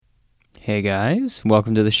Hey guys,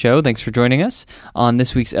 welcome to the show. Thanks for joining us. On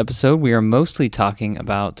this week's episode, we are mostly talking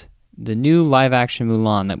about the new live-action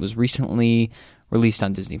Mulan that was recently released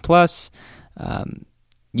on Disney+.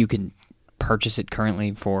 You can purchase it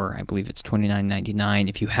currently for, I believe it's $29.99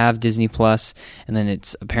 if you have Disney+, and then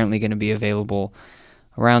it's apparently going to be available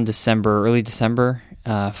around early December,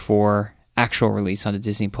 for actual release onto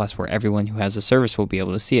Disney+, where everyone who has the service will be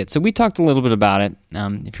able to see it. So we talked a little bit about it.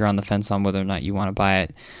 If you're on the fence on whether or not you want to buy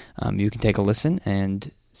it, you can take a listen and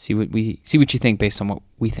see what you think based on what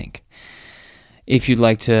we think. If you'd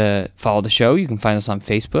like to follow the show, you can find us on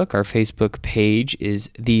Facebook. Our Facebook page is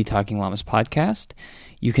The Talking Llamas Podcast.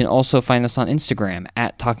 You can also find us on Instagram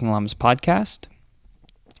at Talking Llamas Podcast.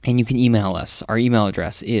 And you can email us. Our email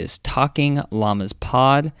address is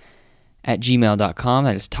talkingllamaspod@gmail.com.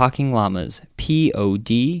 That is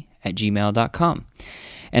talkingllamaspod@gmail.com.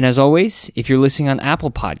 And as always, if you're listening on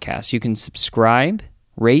Apple Podcasts, you can subscribe,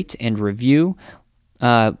 rate, and review.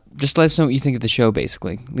 Just let us know what you think of the show,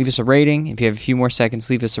 basically. Leave us a rating. If you have a few more seconds,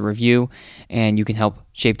 leave us a review, and you can help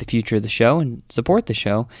shape the future of the show and support the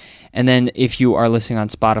show. And then if you are listening on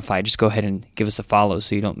Spotify, just go ahead and give us a follow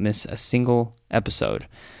so you don't miss a single episode.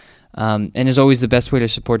 And as always, the best way to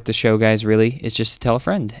support the show, guys, really, is just to tell a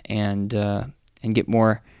friend and get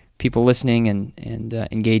more people listening and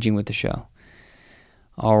engaging with the show.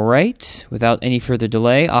 All right, without any further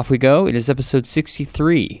delay, off we go. It is episode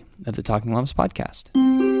 63 of the Talking Llamas Podcast.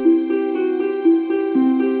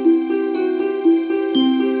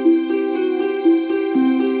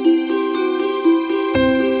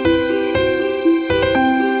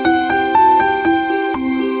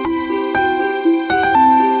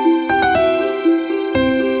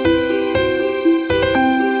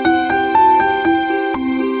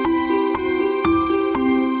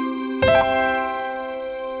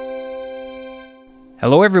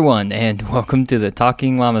 Hello, everyone, and welcome to the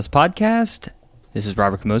Talking Llamas Podcast. This is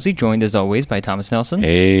Robert Camozzi, joined as always by Thomas Nelson.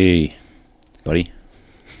 Hey, buddy.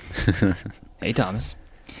 Hey, Thomas.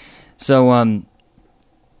 So, I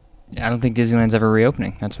don't think Disneyland's ever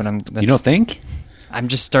reopening. You don't think? I'm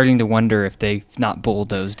just starting to wonder if they've not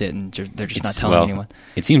bulldozed it and they're just not telling anyone.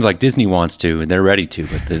 It seems like Disney wants to, and they're ready to,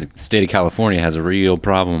 but the state of California has a real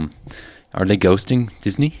problem. Are they ghosting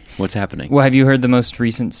Disney? What's happening? Well, have you heard the most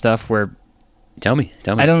recent stuff where... Tell me.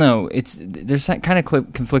 I don't know. There's kind of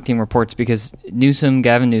conflicting reports because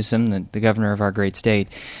Gavin Newsom, the governor of our great state,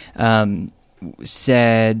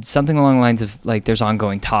 said something along the lines of, like, there's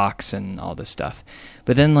ongoing talks and all this stuff.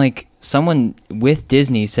 But then, like, someone with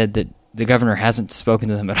Disney said that the governor hasn't spoken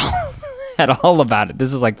to them at all about it.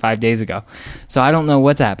 This was like 5 days ago. So I don't know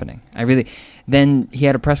what's happening. Then he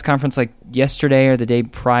had a press conference like yesterday or the day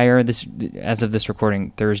prior, as of this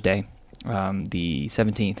recording, Thursday, the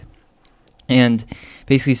 17th. And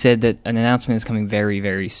basically said that an announcement is coming very,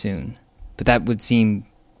 very soon. But that would seem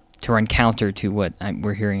to run counter to what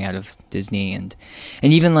we're hearing out of Disney. And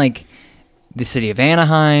even like the city of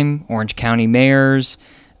Anaheim, Orange County mayors,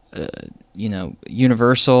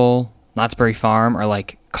 Universal, Knott's Berry Farm are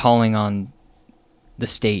like calling on the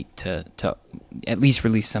state to at least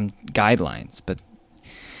release some guidelines. But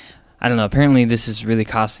I don't know. Apparently this is really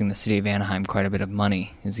costing the city of Anaheim quite a bit of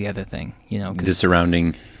money is the other thing. The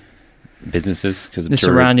surrounding... businesses, because the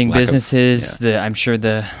surrounding businesses, I'm sure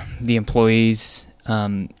the employees,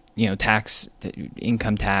 tax,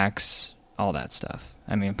 income tax, all that stuff.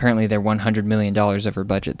 I mean, apparently they're $100 million over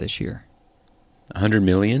budget this year. $100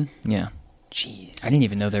 million? Yeah. Jeez. I didn't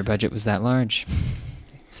even know their budget was that large.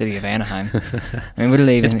 City of Anaheim. I mean, what do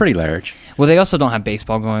they even... It's pretty large. Well, they also don't have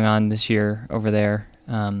baseball going on this year over there.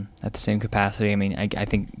 At the same capacity. I mean, I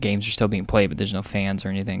think games are still being played, but there's no fans or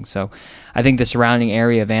anything. So I think the surrounding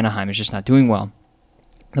area of Anaheim is just not doing well.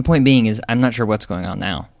 The point being is I'm not sure what's going on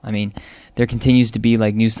now. I mean, there continues to be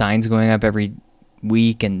like new signs going up every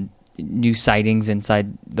week and new sightings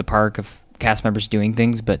inside the park of cast members doing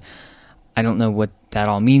things, but I don't know what that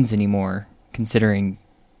all means anymore, considering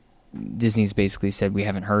Disney's basically said we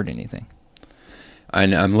haven't heard anything.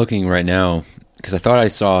 I'm looking right now because I thought I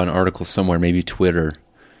saw an article somewhere, maybe Twitter.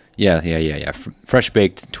 Yeah. Fresh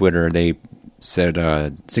Baked Twitter, they said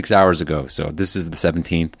 6 hours ago, so this is the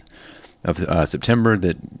 17th of September,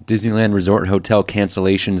 that Disneyland Resort Hotel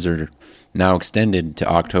cancellations are now extended to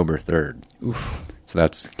October 3rd. Oof. So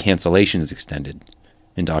that's cancellations extended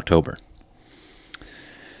into October.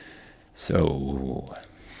 So,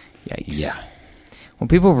 yikes. Yeah. Well,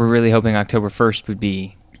 people were really hoping October 1st would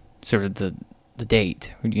be sort of the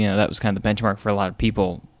date. That was kind of the benchmark for a lot of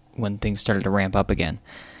people when things started to ramp up again.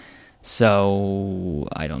 So,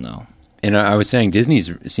 I don't know. And I was saying Disney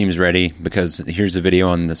seems ready because here's a video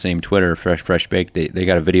on the same Twitter, Fresh Baked. They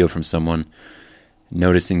got a video from someone,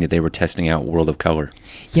 noticing that they were testing out World of Color.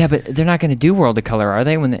 Yeah, but they're not going to do World of Color, are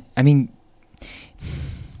they?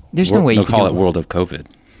 There's no way you can call it World of COVID.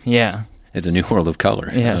 Yeah. It's a new World of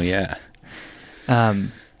Color. Yes. Oh, yeah.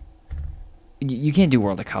 You can't do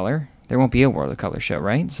World of Color. There won't be a World of Color show,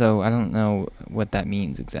 right? So I don't know what that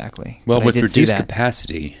means exactly. Well, with reduced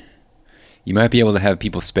capacity, you might be able to have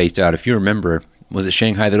people spaced out. If you remember, was it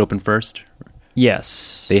Shanghai that opened first?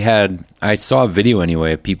 Yes. I saw a video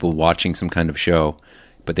anyway of people watching some kind of show,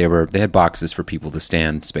 but they had boxes for people to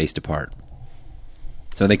stand spaced apart.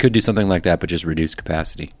 So they could do something like that, but just reduce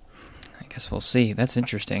capacity. I guess we'll see. That's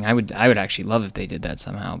interesting. I would actually love if they did that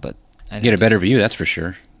somehow, but I'd get a better view, that's for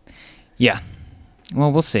sure. Yeah.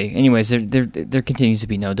 Well, we'll see. Anyways, there continues to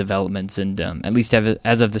be no developments, and at least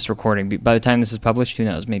as of this recording, by the time this is published, who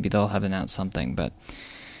knows? Maybe they'll have announced something, but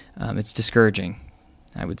it's discouraging,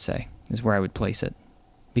 I would say, is where I would place it.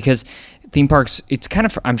 Because theme parks,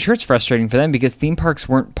 I'm sure it's frustrating for them because theme parks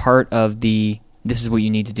weren't part of this is what you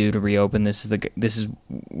need to do to reopen,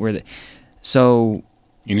 so...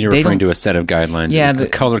 And you're referring to a set of guidelines. Yeah,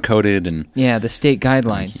 color-coded and... Yeah, the state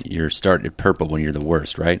guidelines. You're starting purple when you're the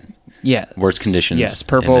worst, right? Yeah. Worst conditions. Yes,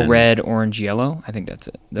 purple, red, orange, yellow. I think that's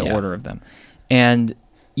it, the order of them. And,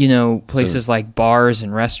 places like bars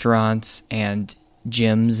and restaurants and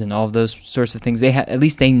gyms and all of those sorts of things, at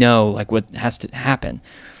least they know like what has to happen.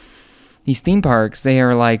 These theme parks, they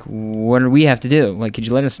are like, what do we have to do? Like, could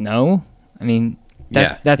you let us know? I mean,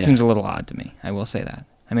 that seems a little odd to me. I will say that.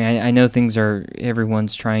 I mean, I know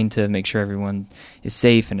everyone's trying to make sure everyone is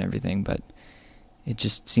safe and everything, but it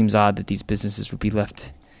just seems odd that these businesses would be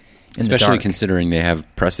left in the dark. Especially considering they have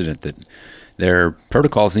precedent that their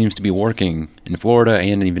protocol seems to be working in Florida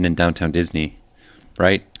and even in downtown Disney,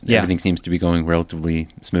 right? Yeah. Everything seems to be going relatively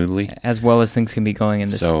smoothly. As well as things can be going in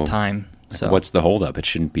this time. So what's the holdup? It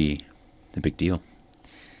shouldn't be a big deal.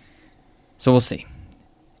 So we'll see.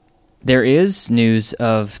 There is news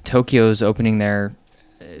of Tokyo's opening their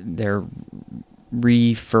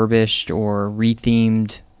refurbished or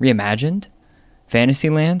reimagined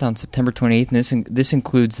Fantasyland on September 28th, and this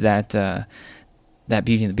includes that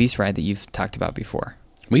Beauty and the Beast ride that you've talked about before.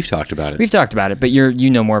 We've talked about it. We've talked about it, but you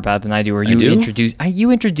know more about it than I do. Or you do?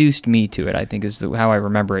 You introduced me to it, I think is how I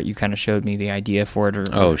remember it. You kind of showed me the idea for it.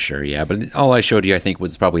 Oh, sure, yeah. But all I showed you, I think,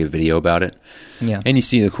 was probably a video about it. Yeah. And you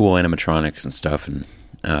see the cool animatronics and stuff, and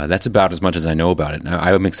that's about as much as I know about it. Now,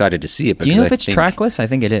 I'm excited to see it. Do you know if it's trackless? I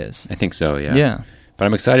think it is. I think so, yeah. Yeah. But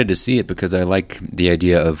I'm excited to see it because I like the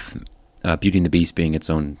idea of Beauty and the Beast being its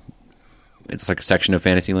own... It's like a section of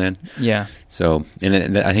Fantasyland. Yeah. So,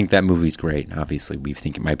 and I think that movie's great. Obviously, we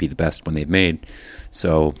think it might be the best one they've made.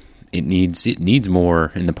 So, it needs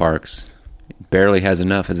more in the parks. It barely has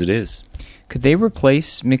enough as it is. Could they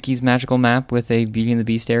replace Mickey's Magical Map with a Beauty and the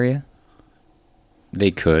Beast area?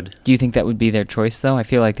 They could. Do you think that would be their choice, though? I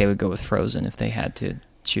feel like they would go with Frozen if they had to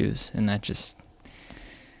choose, and that just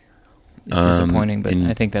is disappointing, but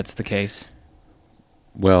I think that's the case.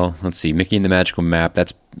 Well, let's see. Mickey and the Magical Map,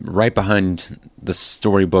 that's right behind the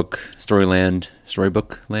Storybook Land.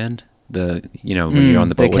 The, when you're on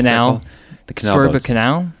the boat. The canal. The canal Storybook boats.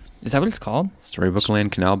 Canal? Is that what it's called? Storybook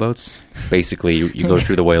Land canal boats? Basically, you go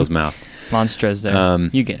through the whale's mouth. Monsters there.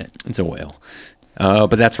 You get it. It's a whale.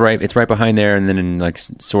 But that's right. It's right behind there, and then in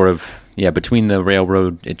between the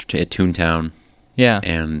railroad at Toontown. Yeah.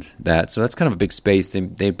 And that. So that's kind of a big space.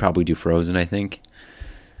 They'd probably do Frozen, I think.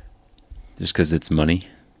 Just because it's money.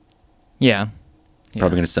 Yeah.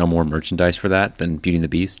 Probably going to sell more merchandise for that than Beauty and the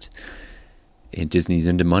Beast. And Disney's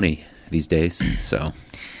into money these days, so.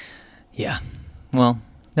 Yeah. Well,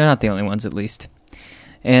 they're not the only ones, at least.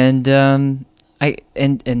 And I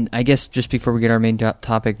guess just before we get our main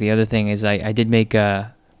topic, the other thing is I did make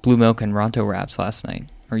blue milk and Ronto wraps last night,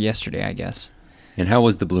 or yesterday, I guess. And how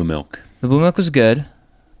was the blue milk? The blue milk was good.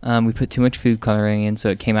 We put too much food coloring in, so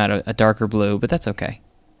it came out a darker blue, but that's okay.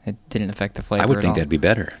 It didn't affect the flavor. I would think that'd be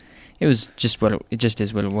better. It was just it just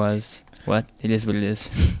is what it was. What? It is what it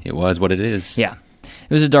is. It was what it is. Yeah. It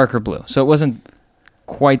was a darker blue, so it wasn't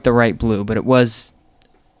quite the right blue, but it was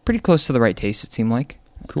pretty close to the right taste, it seemed like.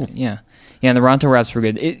 Cool. Yeah. Yeah, and the Ronto wraps were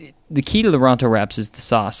good. The key to the Ronto wraps is the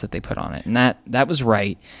sauce that they put on it, and that was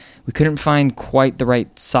right. We couldn't find quite the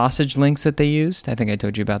right sausage links that they used. I think I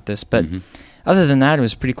told you about this, but other than that, it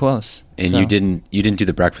was pretty close. And you didn't do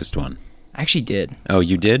the breakfast one? I actually did. Oh,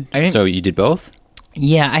 you did? So you did both?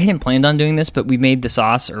 Yeah, I hadn't planned on doing this, but we made the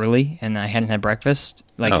sauce early, and I hadn't had breakfast.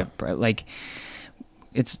 I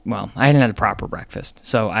hadn't had a proper breakfast,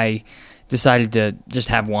 so I decided to just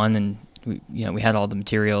have one, and we had all the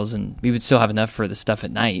materials, and we would still have enough for the stuff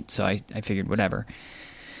at night, so I figured whatever.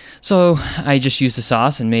 So I just used the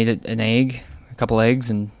sauce and made it an egg, a couple eggs,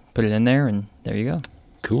 and put it in there, and there you go.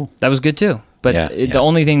 Cool. That was good too. But Yeah, the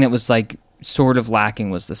only thing that was like sort of lacking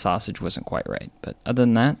was the sausage wasn't quite right. But other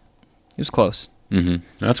than that, it was close. Mm-hmm.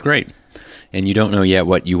 That's great. And you don't know yet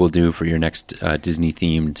what you will do for your next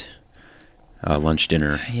Disney-themed lunch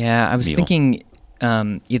dinner. Yeah, I was meal. thinking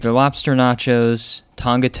either lobster nachos,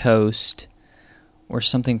 Tonga toast, or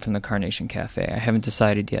something from the Carnation Cafe. I haven't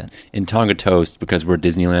decided yet. In Tonga Toast, because we're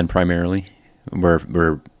Disneyland primarily,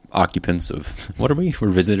 we're occupants of, what are we? We're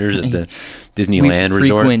visitors at the Disneyland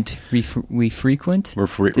resort. We frequent? We're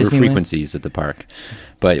Disneyland? frequencies at the park.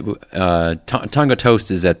 But Tonga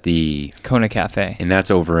Toast is at the Kona Cafe. and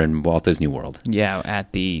that's over in Walt Disney World. Yeah,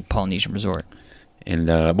 at the Polynesian Resort.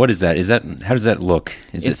 And what is that? How does that look?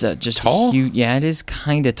 Is It's it just tall? a huge, yeah, it is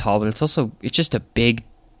kind of tall, but it's just a big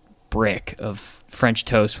brick of French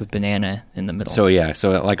toast with banana in the middle. So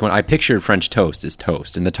like when I pictured French toast as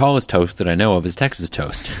toast, and the tallest toast that I know of is Texas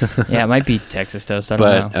toast. Yeah, it might be Texas toast. I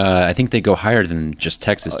don't But know. I think they go higher than just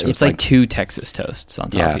Texas toast. It's like two Texas toasts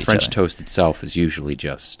on top yeah, of each French other. toast itself is usually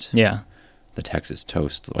just Yeah, the Texas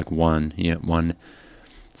toast, like one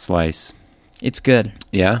slice. it's good.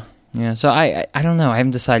 Yeah, Yeah, so I don't know. I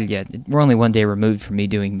haven't decided yet. We're only one day removed from me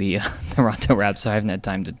doing the Toronto wrap, so I haven't had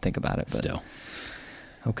time to think about it. But. still.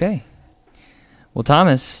 Okay. Well,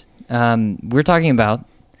 Thomas, we're talking about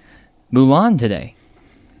Mulan today.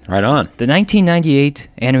 Right on. The 1998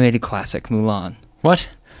 animated classic Mulan. What?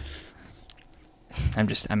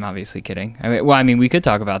 I'm obviously kidding. I mean, we could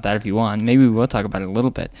talk about that if you want. Maybe we will talk about it a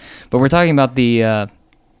little bit. But we're talking about the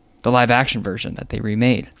live action version that they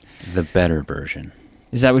remade. The better version.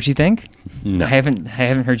 Is that what you think? No. I haven't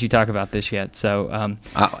heard you talk about this yet. So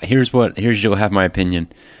Here's you'll have my opinion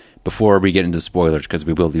before we get into spoilers, because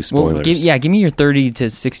we will do spoilers. well, give me your 30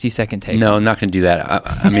 to 60 second take. No, I'm not going to do that.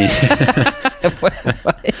 I mean, What?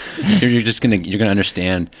 you're gonna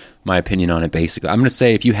understand my opinion on it. Basically, I'm going to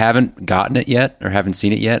say if you haven't gotten it yet or haven't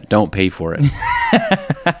seen it yet, don't pay for it.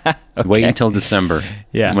 Okay. Wait until December.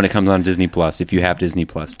 Yeah. When it comes on Disney Plus, if you have Disney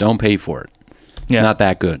Plus, don't pay for it. It's Yeah. not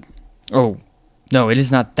that good. Oh, no, it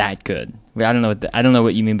is not that good. I don't know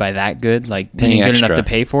what you mean by that good. Like Paying being good extra. enough to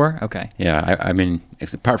pay for? Okay. Yeah, I mean,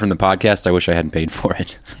 apart from the podcast, I wish I hadn't paid for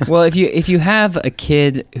it. Well, if you have a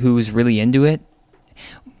kid who's really into it,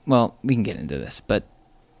 well, we can get into this, but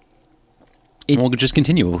We'll just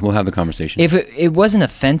continue. We'll have the conversation. if it wasn't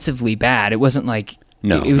offensively bad, it wasn't like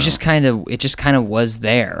No, it was no. just kind of was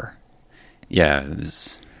there. Yeah, it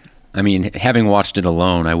was. I mean, having watched it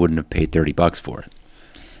alone, I wouldn't have paid $30 for it.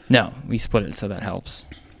 No, we split it, so that helps.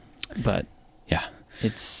 But Yeah,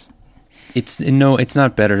 it's it's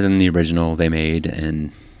not better than the original they made.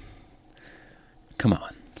 And come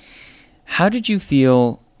on, how did you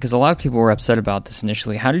feel? Because a lot of people were upset about this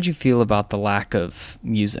initially. How did you feel about the lack of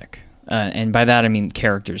music? And by that I mean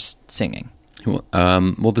characters singing. well,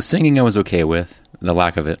 the singing I was okay with, the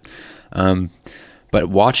lack of it, but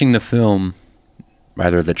watching the film,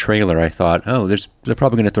 rather the trailer, I thought, oh, they're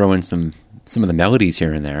probably going to throw in some of the melodies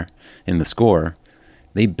here and there in the score.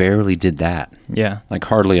 They barely did that, Yeah, like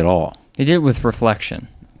hardly at all. they did it with Reflection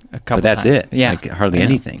a couple. But that's times. it. Yeah, like hardly I know.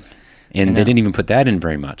 anything, and I they know. didn't even put that in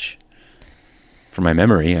very much, from my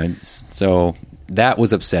memory. So that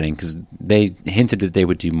was upsetting because they hinted that they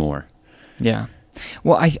would do more. Yeah.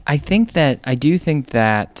 Well, I do think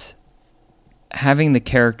that having the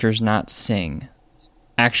characters not sing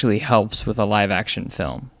actually helps with a live action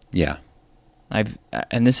film. Yeah,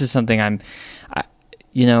 And this is something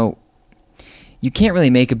you can't really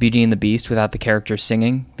make a Beauty and the Beast without the characters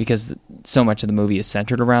singing because so much of the movie is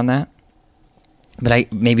centered around that.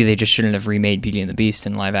 But maybe they just shouldn't have remade Beauty and the Beast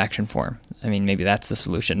in live action form. I mean, maybe that's the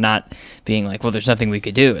solution. Not being like, well, there's nothing we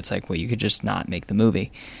could do. It's like, well, you could just not make the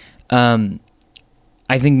movie.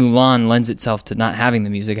 I think Mulan lends itself to not having the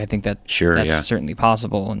music. I think that's certainly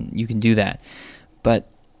possible, and you can do that.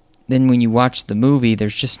 But then when you watch the movie,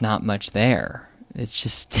 there's just not much there. It's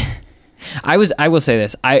just... I will say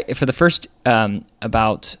this. For the first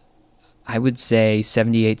about, I would say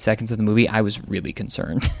 78 seconds of the movie, I was really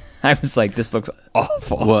concerned. I was like, this looks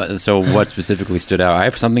awful. So what specifically stood out? I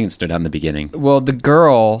have something that stood out in the beginning. Well, the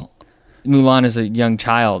girl, Mulan is a young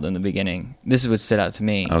child in the beginning. This is what stood out to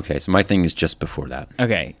me. Okay, so my thing is just before that.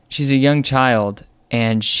 Okay, she's a young child,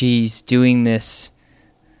 and she's doing this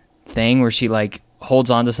thing where she like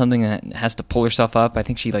holds on to something and has to pull herself up. I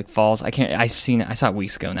think she like falls. I saw it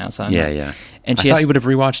weeks ago now. So Yeah. And I thought you would have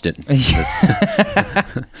rewatched it.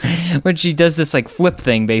 when she does this like flip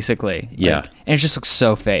thing, basically. Yeah. And it just looks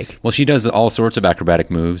so fake. Well, she does all sorts of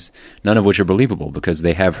acrobatic moves, none of which are believable because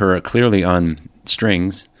they have her clearly on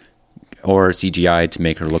strings, or CGI to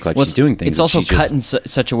make her look like Well, she's doing things. It's also She's cut just- in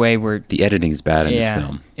such a way where the editing's bad in this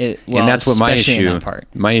film. well, and that's what my especially in issue. that part.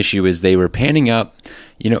 My issue is they were panning up.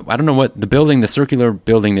 I don't know what the circular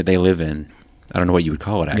building that they live in. I don't know what you would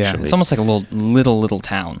call it. Actually, Yeah, it's almost like a little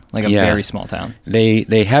town, like a very small town.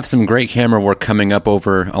 They have some great camera work coming up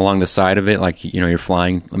over along the side of it, like you're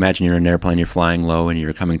flying. Imagine you're in an airplane, you're flying low, and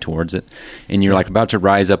you're coming towards it, and you're like about to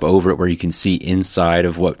rise up over it, where you can see inside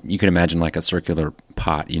of what you can imagine like a circular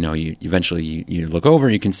pot. You eventually you look over,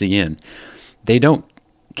 you can see in. They don't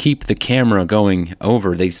keep the camera going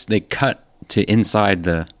over. They cut to inside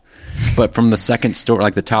but from the second story,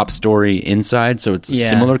 like the top story inside, so it's a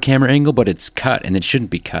similar camera angle, but it's cut, and it shouldn't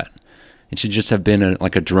be cut. It should just have been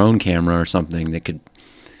like a drone camera or something that could.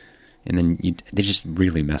 And then they just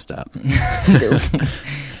really messed up.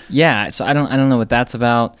 Yeah, so I don't know what that's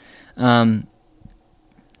about. I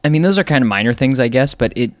mean, those are kind of minor things, I guess,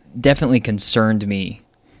 but it definitely concerned me.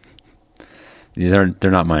 They're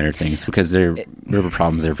not minor things because there were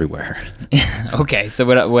problems everywhere. Okay, so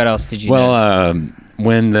what else did you notice? Well,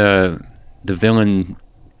 when the villain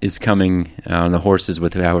is coming on the horses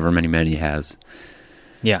with however many men he has,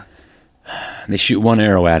 yeah, they shoot one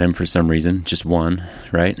arrow at him for some reason, just one,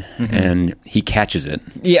 right? Mm-hmm. And he catches it.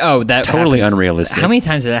 Yeah, that totally happens. Unrealistic. How many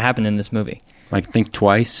times did that happen in this movie? I think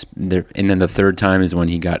twice, and then the third time is when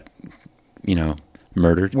he got,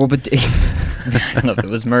 murdered. Well, but I don't know if it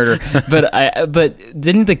was murder, but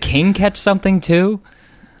didn't the king catch something too?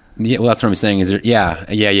 Yeah, well, that's what I'm saying. Is there?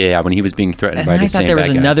 Yeah. When he was being threatened by the same I thought there was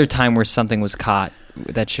bad guy. another time where something was caught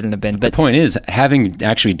that shouldn't have been. But the point is, having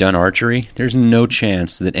actually done archery, there's no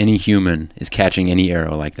chance that any human is catching any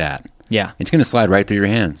arrow like that. Yeah, it's going to slide right through your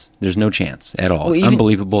hands. There's no chance at all. Well, it's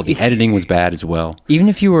unbelievable. The editing was bad as well. Even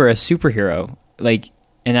if you were a superhero,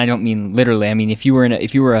 and I don't mean literally. I mean, if you were a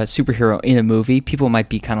superhero in a movie, people might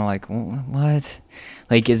be kind of like, "What?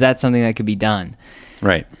 Is that something that could be done?"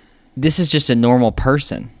 Right. This is just a normal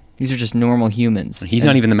person. These are just normal humans. He's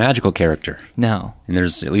not even the magical character. No. And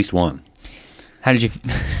there's at least one. How did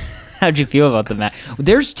you feel about the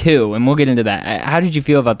There's two, and we'll get into that. How did you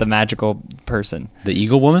feel about the magical person? The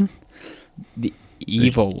eagle woman? The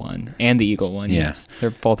evil one and the eagle one. Yeah. Yes,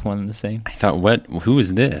 they're both one and the same. I thought, who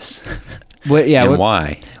is this?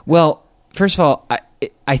 Why? Well, first of all,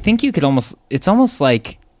 I think you could almost. It's almost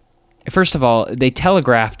like. First of all, they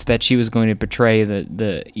telegraphed that she was going to betray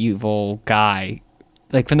the evil guy.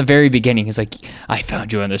 From the very beginning, he's like, "I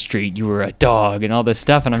found you on the street. You were a dog," and all this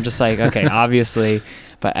stuff. And I'm just like, okay, obviously.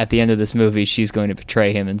 But at the end of this movie, she's going to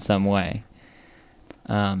betray him in some way.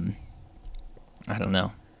 I don't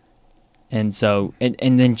know. And so, and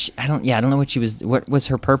then I don't know what she was. What was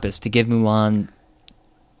her purpose? To give Mulan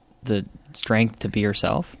the strength to be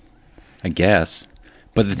herself? I guess.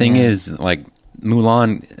 But the thing is,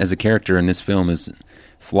 Mulan as a character in this film is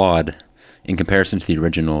flawed in comparison to the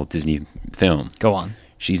original Disney film. Go on.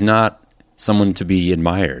 She's not someone to be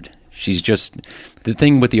admired. She's just the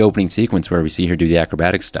thing with the opening sequence where we see her do the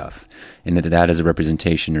acrobatic stuff, and that is a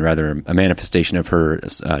representation, or rather a manifestation of her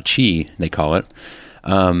chi, they call it.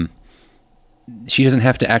 She doesn't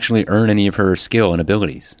have to actually earn any of her skill and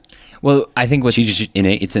abilities. Well, I think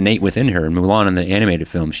it's innate within her. In Mulan, in the animated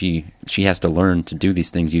film, she has to learn to do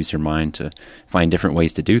these things, use her mind to find different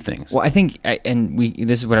ways to do things. Well, I think,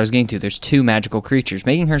 this is what I was getting to. There's two magical creatures.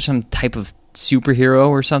 Making her some type of superhero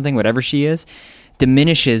or something, whatever she is,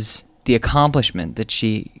 diminishes the accomplishment that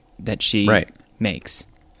she makes.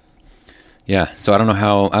 Yeah. So I don't know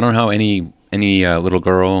how any little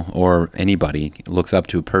girl or anybody looks up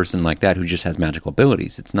to a person like that who just has magical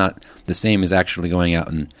abilities. It's not the same as actually going out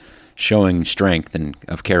and showing strength and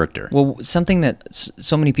of character. Well, something that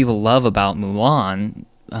so many people love about Mulan,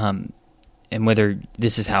 and whether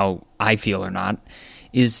this is how I feel or not,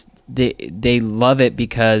 is they love it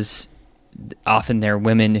because often they're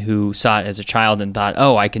women who saw it as a child and thought,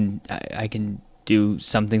 "Oh, I can do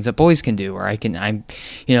some things that boys can do, or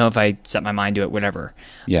if I set my mind to it, whatever."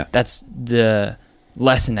 Yeah, that's the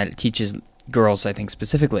lesson that it teaches girls, I think,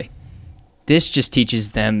 specifically. This just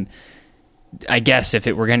teaches them, I guess, if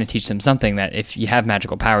it were going to teach them something, that if you have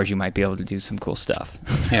magical powers, you might be able to do some cool stuff.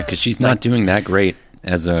 Yeah, because she's not doing that great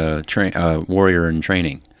as a warrior in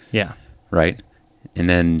training. Yeah. Right? And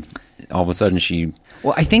then all of a sudden she...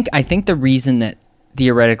 Well, I think the reason that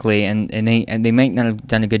theoretically, and they might not have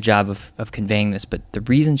done a good job of conveying this, but the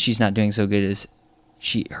reason she's not doing so good is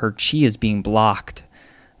her chi is being blocked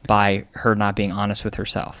by her not being honest with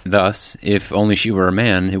herself. Thus, if only she were a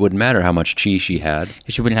man, it wouldn't matter how much chi she had.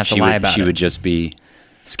 She wouldn't have to lie about it. She would just be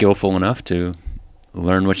skillful enough to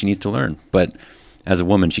learn what she needs to learn. But as a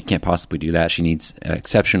woman, she can't possibly do that. She needs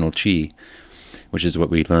exceptional chi. which is what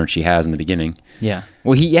we learned she has in the beginning. Yeah.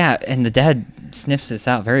 Well, and the dad sniffs this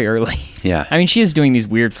out very early. Yeah. I mean, she is doing these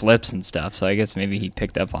weird flips and stuff, so I guess maybe he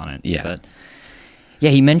picked up on it. Yeah. But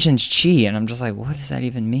yeah, he mentions chi, and I'm just like, what does that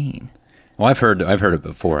even mean? Well, I've heard it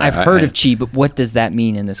before. I've heard of chi, but what does that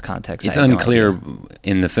mean in this context? It's I have no unclear idea.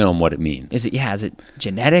 in the film what it means. Is it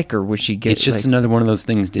genetic, or was she get? It's just another one of those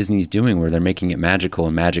things Disney's doing where they're making it magical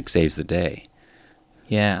and magic saves the day.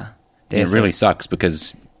 Yeah. And it really sucks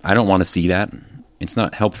because I don't want to see that. It's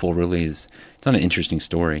not helpful, really. It's not an interesting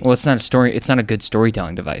story. Well, it's not a story. It's not a good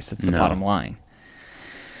storytelling device. That's the bottom line.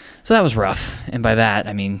 So that was rough, and by that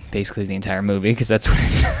I mean basically the entire movie, because that's what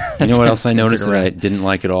it's. You know what else I noticed that I didn't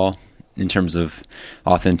like at all in terms of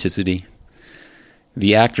authenticity?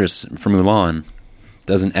 The actress from Mulan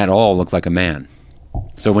doesn't at all look like a man.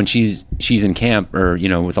 So when she's in camp, or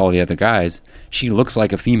with all the other guys, she looks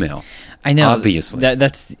like a female. I know, obviously.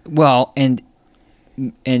 That's well, and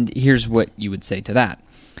here's what you would say to that.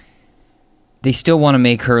 They still want to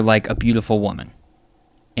make her like a beautiful woman,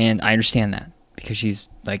 and I understand that, because she's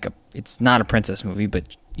like it's not a princess movie,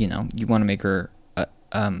 but you want to make her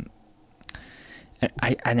an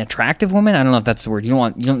attractive woman. I don't know if that's the word. You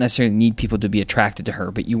don't necessarily need people to be attracted to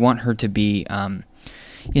her, but you want her to be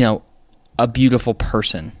a beautiful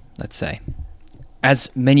person, let's say.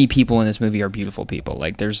 As many people in this movie are beautiful people.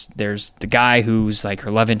 Like there's the guy who's like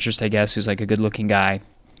her love interest, I guess, who's like a good-looking guy.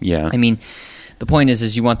 Yeah. I mean, the point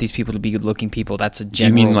is you want these people to be good-looking people. That's a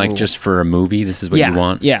general Do you mean like rule. just for a movie? This is what you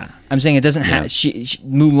want? Yeah. I'm saying it doesn't have...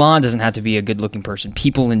 Mulan doesn't have to be a good-looking person.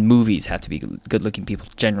 People in movies have to be good-looking people,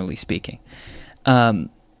 generally speaking. And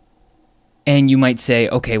you might say,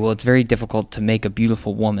 okay, well, it's very difficult to make a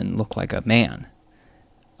beautiful woman look like a man.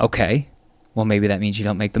 Okay. Well, maybe that means you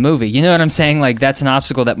don't make the movie. You know what I'm saying? Like, that's an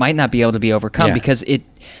obstacle that might not be able to be overcome, because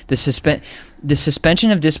the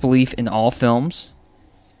suspension of disbelief in all films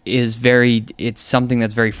is it's something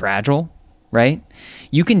that's very fragile, right?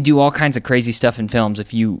 You can do all kinds of crazy stuff in films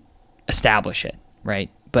if you establish it, right?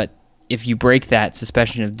 But if you break that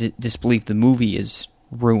suspension of disbelief, the movie is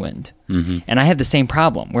ruined. Mm-hmm. And I had the same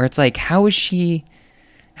problem where it's like, how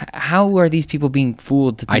are these people being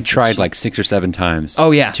fooled? To think I tried like 6 or 7 times. Oh,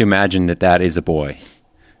 yeah. To imagine that is a boy.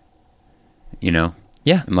 Yeah.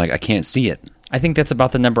 I'm like, I can't see it. I think that's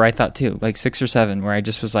about the number I thought too, like 6 or 7, where I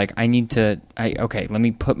just was like, let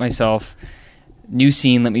me put myself, new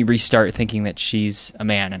scene, let me restart thinking that she's a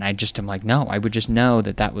man. And I'm like, no, I would just know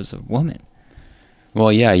that was a woman.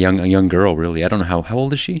 Well, yeah, a young girl, really. I don't know how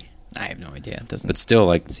old is she? I have no idea. It doesn't. But still,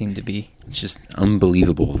 like, seem to be. It's just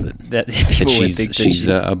unbelievable that she's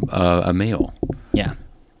a male. Yeah,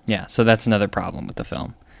 yeah. So that's another problem with the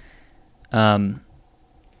film.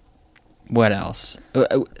 What else?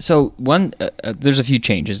 So there's a few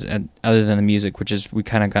changes other than the music, which is we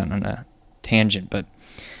kind of got on a tangent. But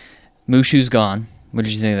Mushu's gone. What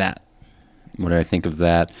did you think of that? What did I think of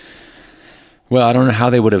that? Well, I don't know how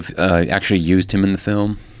they would have actually used him in the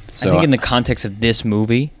film. So I think in the context of this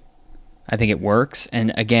movie, I think it works.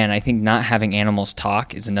 And again, I think not having animals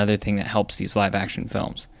talk is another thing that helps these live action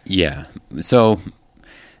films. Yeah. So,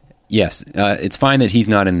 yes, it's fine that he's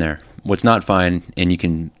not in there. What's not fine, and you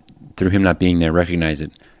can, through him not being there, recognize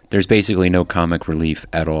it, there's basically no comic relief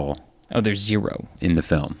at all. Oh, there's zero. In the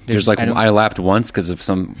film. There's like, I laughed once because of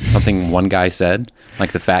something one guy said,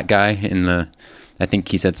 like the fat guy in the, I think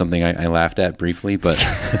he said something I laughed at briefly, but...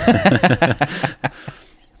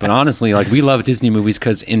 But honestly, like, we love Disney movies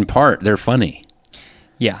because, in part, they're funny.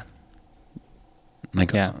 Yeah. Like,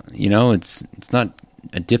 it's not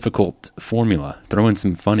a difficult formula. Throw in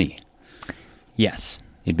some funny. Yes.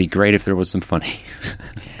 It'd be great if there was some funny.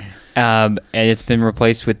 And it's been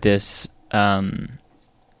replaced with this...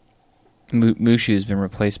 Mushu's been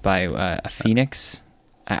replaced by a phoenix.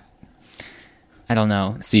 I don't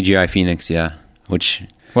know. CGI phoenix, yeah. Which...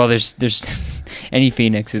 Well, there's any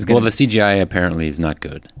phoenix is going to... Well, the CGI apparently is not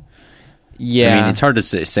good. Yeah. I mean, it's hard to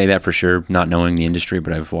say that for sure, not knowing the industry,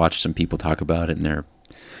 but I've watched some people talk about it, and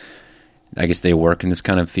I guess they work in this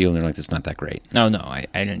kind of field, and they're like, it's not that great. Oh, no, I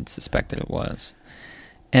didn't suspect that it was.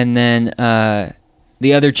 And then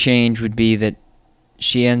the other change would be that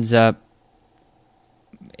she ends up,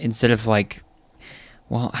 instead of like,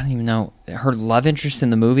 well, I don't even know, her love interest in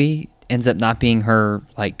the movie ends up not being her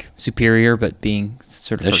like superior, but being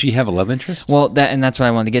sort of. Does she have a love interest? Well, that's what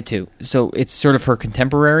I wanted to get to. So it's sort of her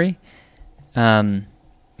contemporary. One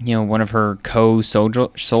of her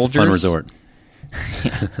co-soldiers. Fun resort.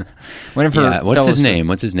 Yeah. One of her. Yeah. What's his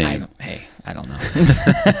name? I don't know.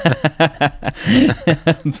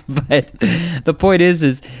 But the point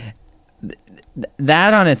is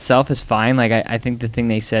that on itself is fine. Like I think the thing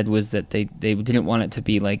they said was that they didn't want it to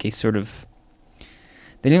be like a sort of.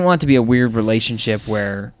 They didn't want it to be a weird relationship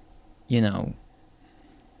where, you know,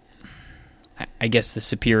 I guess the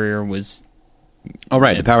superior was. Oh,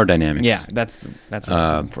 right, the power dynamics. Yeah, that's what I was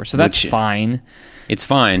looking for. So that's fine. It's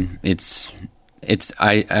fine.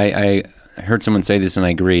 I heard someone say this and I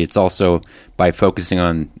agree. It's also by focusing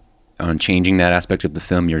on changing that aspect of the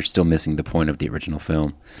film, you're still missing the point of the original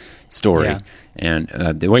film story. Yeah. And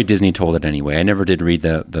the way Disney told it anyway. I never did read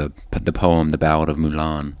the poem, The Ballad of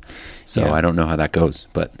Mulan, so I don't know how that goes.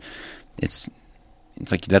 But it's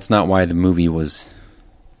like that's not why the movie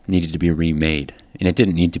needed to be remade, and it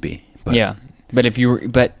didn't need to be. But. Yeah, but if you were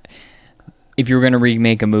going to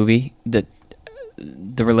remake a movie, that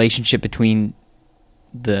the relationship between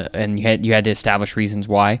and you had to establish reasons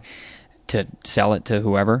why to sell it to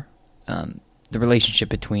whoever. The relationship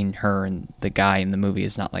between her and the guy in the movie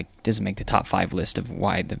is not doesn't make the top 5 list of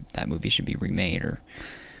why that movie should be remade or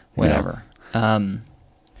whatever. No.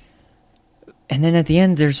 And then at the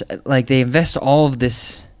end, there's they invest all of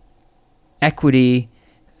this equity,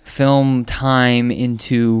 film time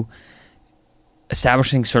into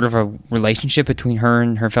establishing sort of a relationship between her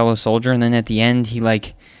and her fellow soldier, and then at the end, he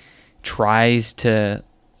tries to.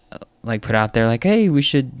 Put out there hey, we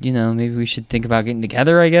should, maybe we should think about getting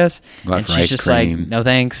together, I guess. And she's just cream. No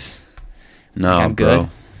thanks. No, I'm good.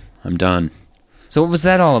 I'm done. So what was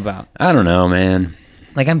that all about? I don't know, man.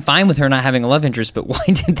 I'm fine with her not having a love interest, but why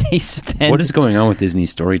did they spend... What is going on with Disney's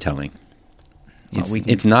storytelling?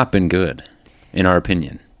 It's not been good, in our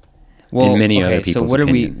opinion. Well, in many other people's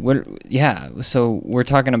opinion. So we're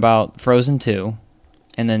talking about Frozen 2,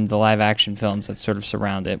 and then the live-action films that sort of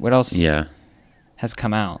surround it. What else has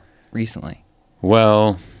come out recently?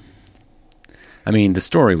 Well, I mean, the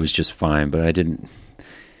story was just fine, but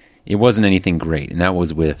it wasn't anything great, and that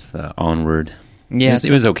was with Onward. Yeah,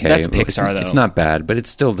 it was okay. That's Pixar, though. It's not bad, but it's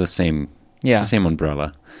still the same. Yeah. It's the same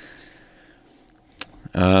umbrella.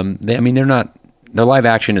 They're not. The live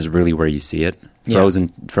action is really where you see it.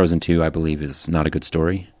 Frozen 2, I believe, is not a good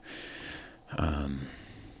story. But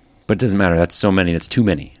it doesn't matter. That's so many. That's too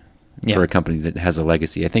many for a company that has a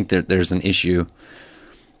legacy. I think there's an issue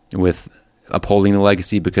with upholding the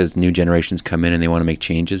legacy because new generations come in and they want to make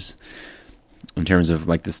changes in terms of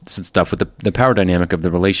this stuff with the power dynamic of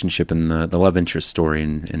the relationship and the love interest story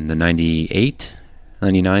in the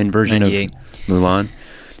 99 version 98. of Mulan.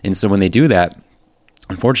 And so when they do that,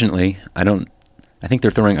 unfortunately, I think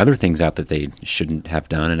they're throwing other things out that they shouldn't have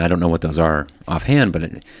done, and I don't know what those are offhand,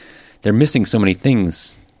 but they're missing so many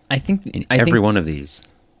things. I think every one of these.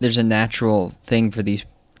 There's a natural thing for these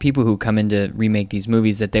people who come in to remake these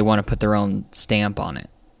movies that they want to put their own stamp on it,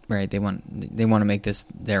 right? They want to make this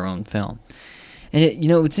their own film.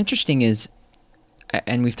 And what's interesting is,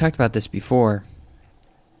 and we've talked about this before,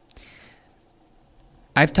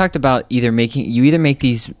 I've talked about you either make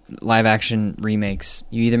these live action remakes,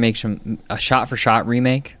 you either make a shot for shot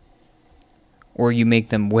remake, or you make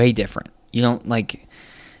them way different. You don't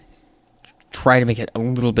try to make it a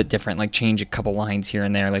little bit different, change a couple lines here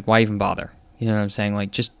and there. Why even bother? You know what I'm saying?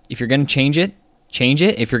 Just if you're going to change it.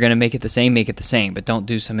 If you're going to make it the same, make it the same, but don't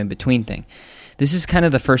do some in between thing. This is kind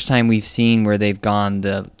of the first time we've seen where they've gone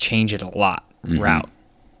the change it a lot route.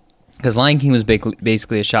 Because Lion King was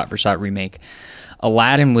basically a shot for shot remake.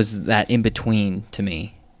 Aladdin was that in between to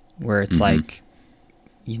me, where it's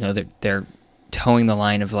they're towing the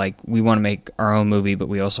line of we want to make our own movie, but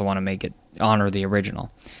we also want to make it honor the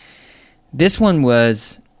original. This one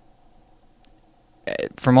was,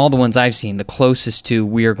 from all the ones I've seen, the closest to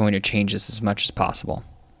we are going to change this as much as possible.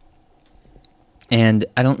 And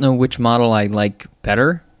I don't know which model I like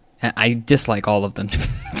better. I dislike all of them,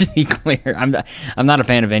 to be clear. I'm not a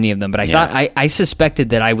fan of any of them, but I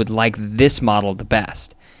suspected that I would like this model the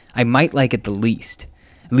best. I might like it the least.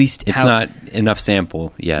 At least it's not enough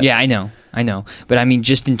sample yet. Yeah, I know. But I mean,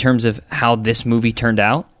 just in terms of how this movie turned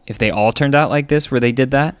out, if they all turned out like this, where they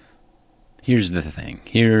did that. Here's the thing.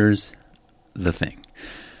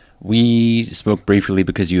 We spoke briefly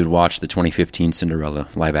because you had watched the 2015 Cinderella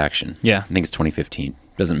live action. Yeah. I think it's 2015.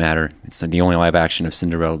 Doesn't matter. It's the only live action of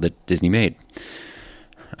Cinderella that Disney made.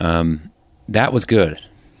 That was good.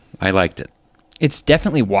 I liked it. It's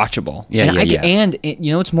definitely watchable. Yeah. And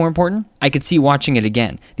you know what's more important? I could see watching it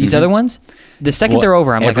again. These other ones, the second they're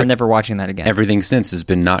over, I'm never watching that again. Everything since has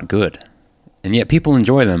been not good. And yet people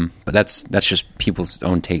enjoy them, but that's just people's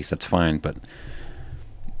own taste. That's fine, but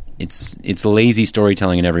it's lazy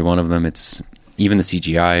storytelling in every one of them. It's even the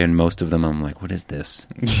CGI in most of them. I'm like, what is this?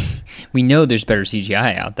 We know there's better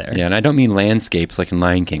CGI out there. Yeah, and I don't mean landscapes like in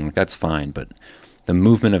Lion King. That's fine, but the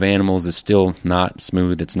movement of animals is still not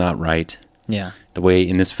smooth. It's not right. Yeah. The way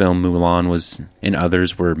in this film Mulan was and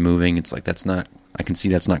others were moving, it's that's not I can see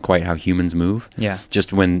that's not quite how humans move. Yeah.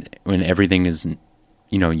 Just when everything is,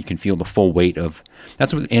 you can feel the full weight of.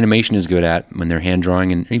 That's what animation is good at when they're hand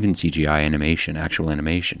drawing, and even CGI animation, actual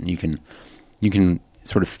animation. You can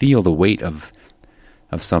sort of feel the weight of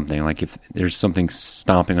something. Like if there's something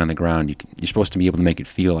stomping on the ground, you're supposed to be able to make it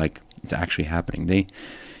feel like it's actually happening.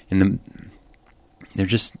 They're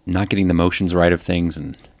just not getting the motions right of things,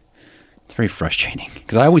 and it's very frustrating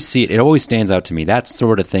because I always see it. It always stands out to me. That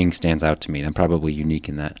sort of thing stands out to me. I'm probably unique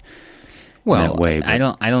in that. Well, in that way, I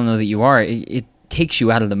don't know that you are. It takes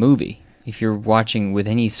you out of the movie if you're watching with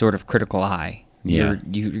any sort of critical eye. Yeah.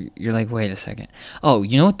 You're like, wait a second. Oh,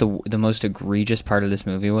 you know what the most egregious part of this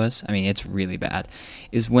movie was? I mean, it's really bad.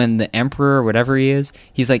 Is when the emperor or whatever he is,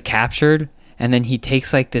 he's like captured, and then he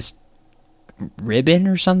takes like this ribbon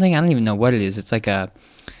or something. I don't even know what it is. It's like a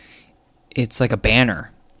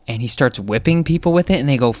banner, and he starts whipping people with it, and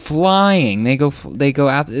they go flying. They go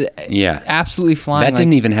absolutely flying. That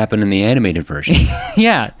didn't even happen in the animated version.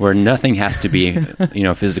 Yeah, where nothing has to be,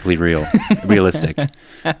 physically realistic.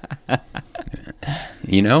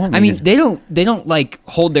 I mean, they don't like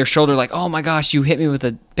hold their shoulder like, oh my gosh, you hit me with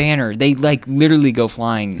a banner. They like literally go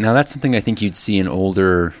flying. Now that's something I think you'd see in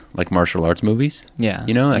older like martial arts movies. Yeah,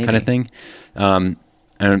 that kind of thing. And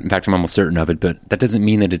in fact, I'm almost certain of it, but that doesn't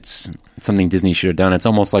mean that it's something Disney should have done. It's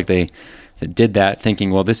almost like they did that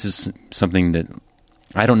thinking, well, this is something that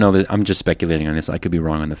I don't know. That I'm just speculating on this. I could be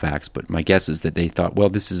wrong on the facts, but my guess is that they thought, well,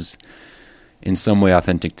 this is in some way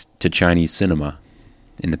authentic to Chinese cinema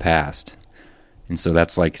in the past. And so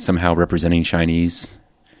that's like somehow representing Chinese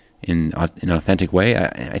in an authentic way.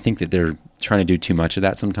 I think that they're trying to do too much of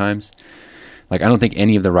that sometimes. Like, I don't think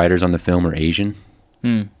any of the writers on the film are Asian.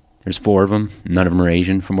 There's 4 of them. None of them are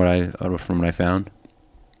Asian from what I found.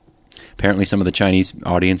 Apparently some of the Chinese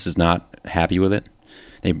audience is not happy with it.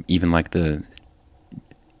 They even like the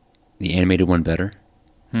animated one better.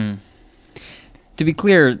 To be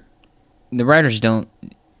clear, the writers don't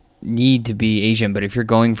need to be Asian, but if you're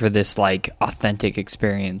going for this like authentic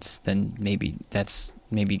experience, then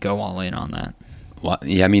maybe go all in on that. Well,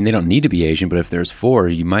 yeah, I mean, they don't need to be Asian, but if there's 4,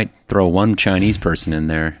 you might throw one Chinese person in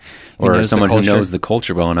there, or someone who knows the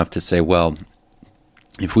culture well enough to say, well,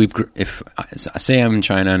 if say I'm in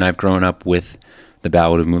China and I've grown up with the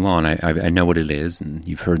Ballad of Mulan, I know what it is, and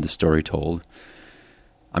you've heard the story told.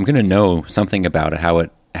 I'm going to know something about it,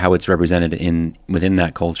 how it's represented within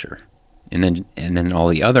that culture, and then all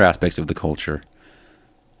the other aspects of the culture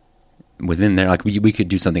within there. Like we could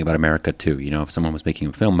do something about America too. If someone was making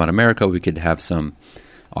a film about America, we could have some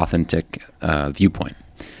authentic viewpoint.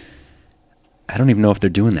 I don't even know if they're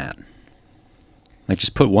doing that. Like,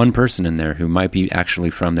 just put one person in there who might be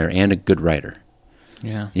actually from there and a good writer.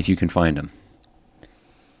 Yeah. If you can find them.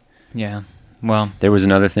 Yeah. Well, there was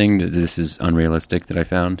another thing that this is unrealistic that I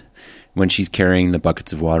found. When she's carrying the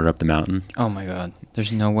buckets of water up the mountain. Oh my God.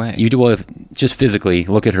 There's no way. Just physically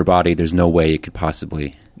look at her body. There's no way it could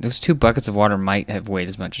possibly. Those 2 buckets of water might have weighed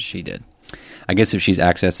as much as she did. I guess if she's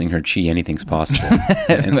accessing her chi, anything's possible.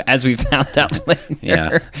 As we found out later.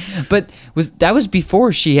 Yeah. But that was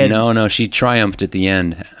before she had... No, she triumphed at the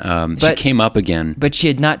end. She came up again. But she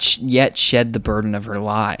had not yet shed the burden of her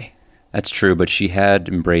lie. That's true, but she had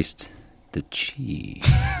embraced the chi.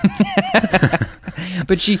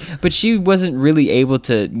 But she wasn't really able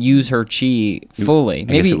to use her chi fully. I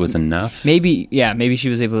guess it was enough. Maybe she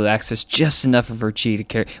was able to access just enough of her chi to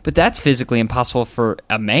carry. But that's physically impossible for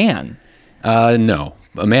a man. No,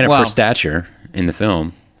 a man of her stature in the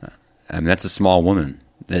film. I mean, that's a small woman.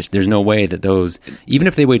 There's no way that those, even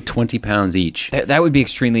if they weighed 20 pounds each, that would be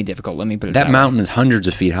extremely difficult. Let me put it that that mountain way. is hundreds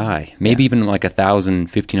of feet high, maybe even like 1,000,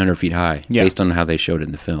 1,500 feet high, based on how they showed it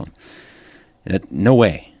in the film. No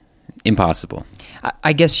way, impossible.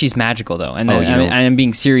 I guess she's magical though, and I'm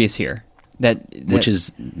being serious here. That's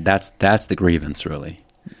the grievance, really.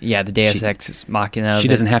 Yeah, the Deus Ex Machina. She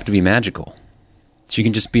doesn't have to be magical. She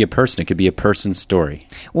can just be a person. It could be a person's story.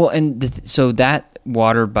 Well, and so that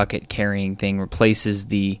water bucket carrying thing replaces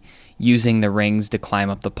the using the rings to climb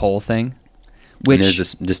up the pole thing. And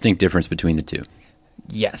there's a distinct difference between the 2.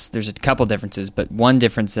 Yes, there's a couple differences, but one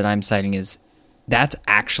difference that I'm citing is that's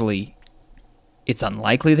actually, it's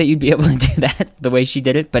unlikely that you'd be able to do that the way she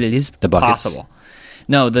did it, but it is possible.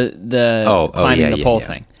 No, the climbing the pole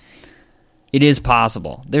thing. It is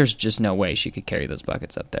possible. There's just no way she could carry those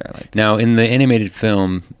buckets up there. Now, in the animated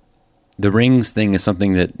film, the rings thing is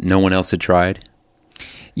something that no one else had tried.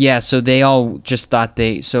 Yeah, so they all just thought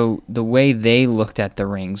so the way they looked at the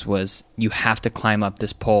rings was you have to climb up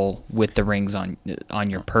this pole with the rings on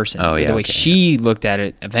your person. Oh, yeah. The way she looked at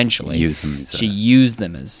it eventually, she used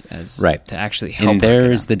them as right to actually help. And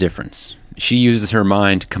there's the difference. she uses her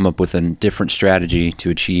mind to come up with a different strategy to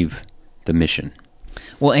achieve the mission.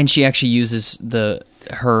 Well, and she actually uses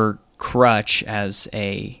her crutch as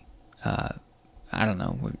a I don't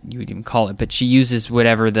know what you would even call it, but she uses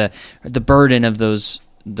whatever the burden of those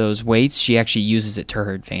weights. She actually uses it to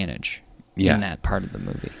her advantage in that part of the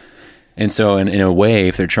movie. And so, in a way,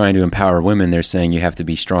 if they're trying to empower women, they're saying you have to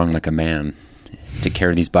be strong like a man to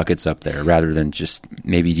carry these buckets up there, rather than just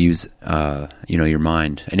maybe use your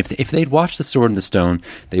mind. And if they'd watched The Sword and the Stone,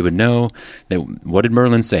 they would know that. What did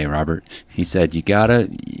Merlin say, Robert? He said you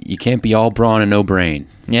can't be all brawn and no brain.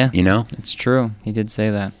 Yeah, it's true. He did say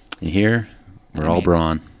that. And here we're all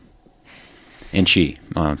brawn and chi.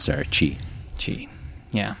 Oh, I'm sorry, chi.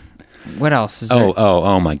 Yeah. What else is there?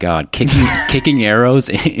 Oh my God! Kicking arrows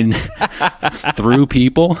in through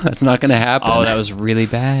people. That's not going to happen. Oh, that was really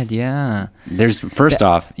bad. Yeah. First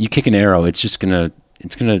off, you kick an arrow, it's gonna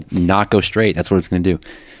not go straight. That's what it's going to do.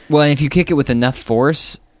 Well, and if you kick it with enough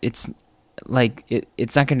force, it's like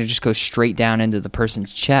it's not going to just go straight down into the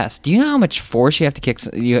person's chest. Do you know how much force you have to kick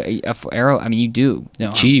an arrow? I mean, you do.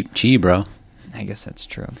 No, chi, bro. I guess that's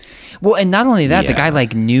true. Well, and not only that, the guy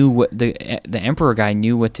knew what the emperor guy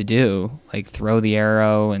knew what to do, like throw the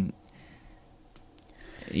arrow, and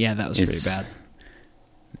that was pretty bad.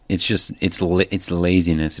 It's just it's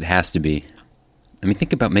laziness. It has to be. I mean,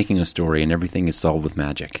 think about making a story and everything is solved with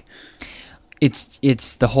magic.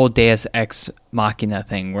 It's the whole Deus Ex Machina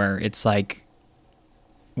thing where it's like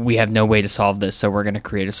we have no way to solve this, so we're going to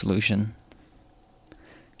create a solution.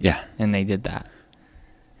 Yeah, and they did that.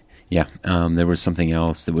 Yeah, there was something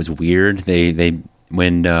else that was weird. They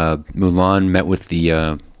when Mulan met with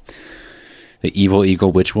the evil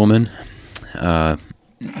eagle witch woman, and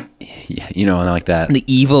like that. The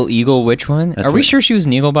evil eagle witch one. Are we sure she was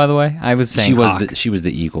an eagle? By the way, I was saying she was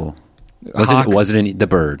the eagle. Wasn't the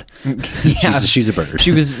bird? Yeah, she's a bird.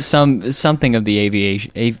 She was something of the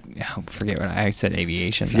aviation. Forget what I said.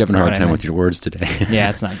 Aviation. You're having a hard time with your words today.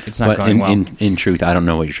 Yeah, it's not going well. In truth, I don't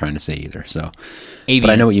know what you're trying to say either. So, avian. But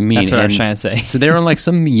I know what you mean. That's what I was trying to say. So they're on like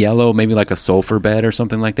some yellow, maybe like a sulfur bed or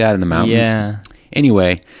something like that in the mountains. Yeah.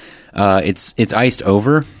 Anyway, it's iced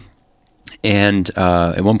over, and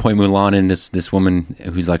at one point, Mulan and this woman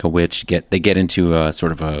who's like a witch get into a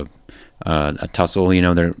sort of a tussle.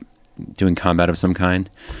 They're doing combat of some kind.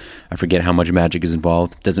 I forget how much magic is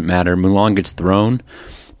involved. Doesn't matter. Mulan gets thrown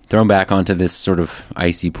back onto this sort of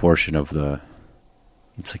icy portion of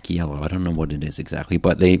it's like yellow. I don't know what it is exactly,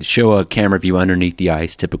 but they show a camera view underneath the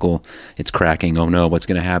ice. Typical. It's cracking. Oh no, what's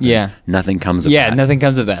going to happen? Yeah. Nothing comes of that. Yeah, nothing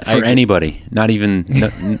comes of that. For anybody. Not even,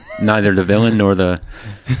 neither the villain nor the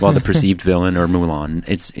perceived villain or Mulan.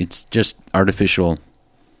 It's just artificial.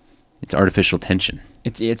 It's artificial tension.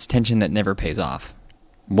 It's tension that never pays off.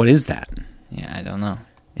 What is that? Yeah, I don't know.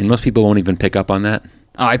 And most people won't even pick up on that.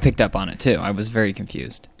 Oh, I picked up on it too. I was very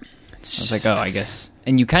confused. I was like, I guess.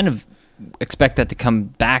 And you kind of expect that to come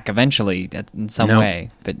back eventually in some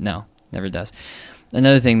way, but no, never does.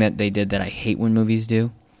 Another thing that they did that I hate when movies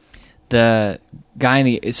do, the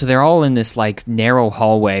guy so they're all in this like narrow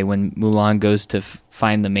hallway when Mulan goes to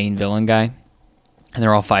find the main villain guy, and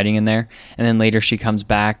they're all fighting in there. And then later she comes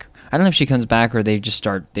back. I don't know if she comes back or they've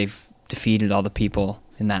defeated all the people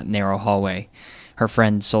in that narrow hallway, her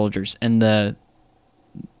friend soldiers, and the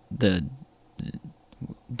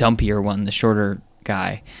dumpier one, the shorter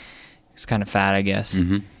guy, who's kind of fat, I guess.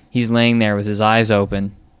 Mm-hmm. He's laying there with his eyes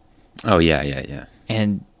open. Oh yeah.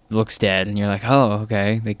 And looks dead, and you're like, oh,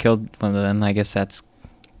 okay, they killed one of them. I guess that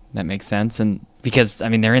makes sense, and because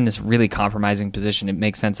they're in this really compromising position, it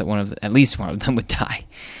makes sense that at least one of them would die.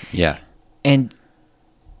 Yeah, and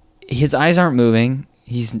his eyes aren't moving.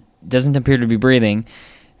 He doesn't appear to be breathing,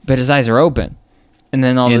 but his eyes are open. And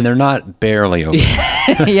then they're not barely open.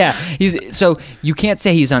 Yeah, so you can't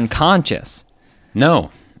say he's unconscious.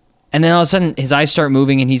 No. And then all of a sudden his eyes start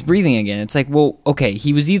moving and he's breathing again. It's like, well, okay,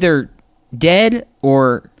 he was either dead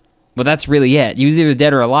or, well, that's really it. He was either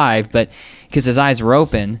dead or alive, but because his eyes were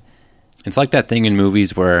open. It's like that thing in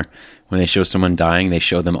movies where when they show someone dying, they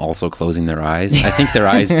show them also closing their eyes. I think their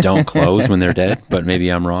eyes don't close when they're dead, but maybe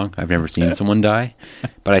I'm wrong. I've never seen someone die.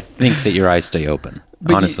 But I think that your eyes stay open.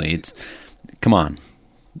 But honestly, come on.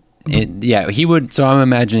 He would. So I'm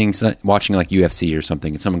imagining watching like UFC or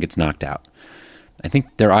something and someone gets knocked out. I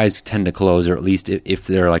think their eyes tend to close, or at least if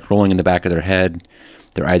they're like rolling in the back of their head,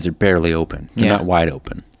 their eyes are barely open. They're not wide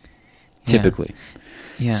open, typically.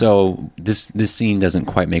 Yeah. So this scene doesn't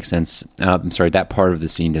quite make sense. I'm sorry, that part of the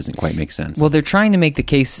scene doesn't quite make sense. Well, they're trying to make the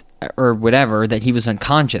case, or whatever, that he was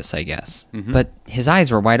unconscious, I guess. Mm-hmm. But his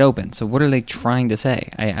eyes were wide open, so what are they trying to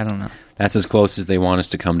say? I don't know. That's as close as they want us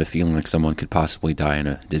to come to feeling like someone could possibly die in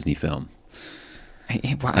a Disney film.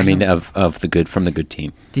 I mean, of the good from the good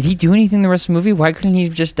team. Did he do anything the rest of the movie? Why couldn't he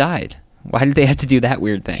have just died? Why did they have to do that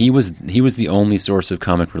weird thing? He was the only source of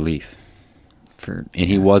comic relief, and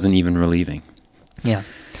he wasn't even relieving. Yeah.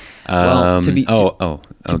 Well,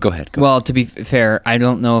 go ahead. Well, to be fair, I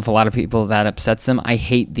don't know if a lot of people that upsets them. I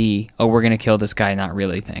hate the we're gonna kill this guy, not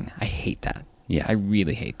really thing. I hate that. Yeah, I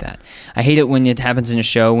really hate that. I hate it when it happens in a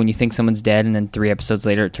show when you think someone's dead and then 3 episodes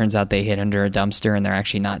later it turns out they hid under a dumpster and they're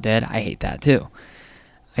actually not dead. I hate that too.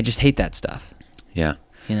 I just hate that stuff. Yeah.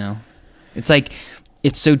 You know, it's like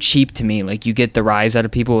it's so cheap to me. Like you get the rise out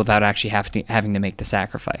of people without actually having to make the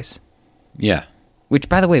sacrifice. Yeah. Which,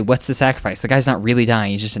 by the way, what's the sacrifice? The guy's not really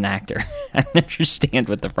dying. He's just an actor. I don't understand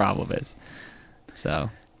what the problem is. So,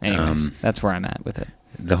 anyways, that's where I'm at with it.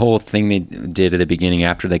 The whole thing they did at the beginning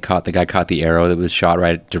after the guy caught the arrow that was shot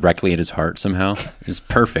right directly at his heart somehow. It was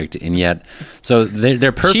perfect, and yet, so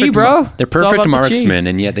they're perfect, chi, bro. They're perfect marksmen,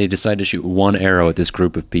 and yet they decide to shoot 1 arrow at this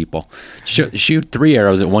group of people. Shoot 3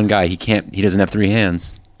 arrows at one guy. He can't. He doesn't have 3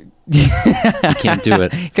 hands. He can't do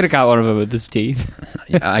it. Could have got one of them with his teeth.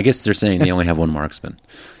 I guess they're saying they only have 1 marksman.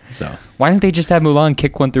 So why didn't they just have Mulan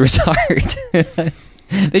kick one through his heart?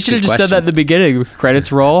 They should have just done that at the beginning.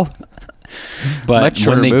 Credits roll. But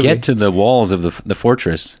when they get to the walls of the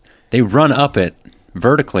fortress, they run up it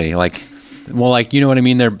vertically, like you know what I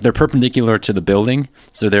mean. They're perpendicular to the building,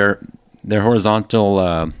 so they're horizontal.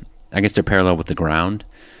 I guess they're parallel with the ground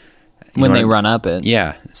when they run up it.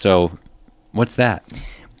 Yeah. So what's that?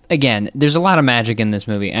 Again, there's a lot of magic in this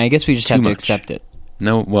movie, and I guess we just have to accept it.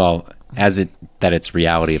 No, well, it's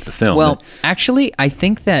reality of the film. Well, actually, I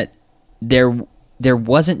think that there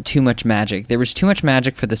wasn't too much magic. There was too much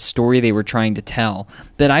magic for the story they were trying to tell.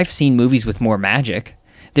 But I've seen movies with more magic.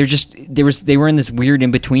 They were in this weird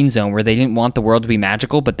in between zone where they didn't want the world to be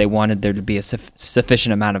magical, but they wanted there to be a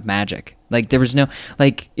sufficient amount of magic. Like there was no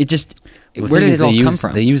where did it all come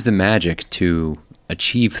from? They use the magic to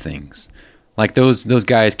achieve things. Like those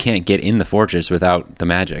guys can't get in the fortress without the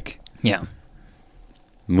magic. Yeah.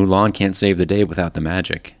 Mulan can't save the day without the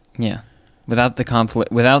magic. Yeah. Without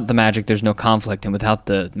the magic, there's no conflict, and without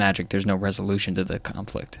the magic, there's no resolution to the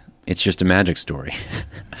conflict. It's just a magic story.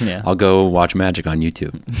 Yeah. I'll go watch magic on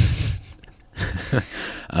YouTube.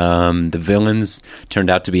 The villains turned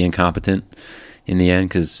out to be incompetent in the end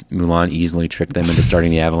because Mulan easily tricked them into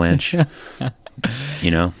starting the avalanche.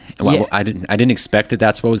 You know, Yeah. I didn't expect that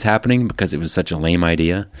that's what was happening because it was such a lame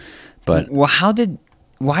idea. But would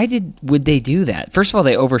they do that? First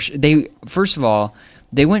of all,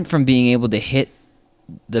 they went from being able to hit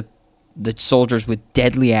the soldiers with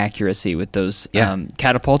deadly accuracy with those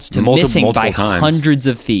catapults to missing by times. Hundreds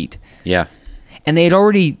of feet. Yeah. And they had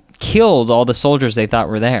already killed all the soldiers they thought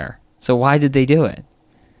were there. So why did they do it?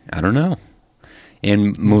 I don't know.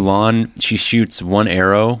 In Mulan, she shoots 1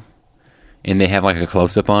 arrow, and they have like a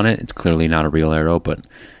close-up on it. It's clearly not a real arrow, but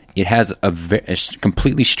it has a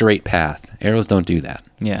completely straight path. Arrows don't do that.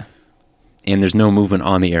 Yeah. And there's no movement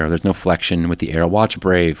on the arrow. There's no flexion with the arrow. Watch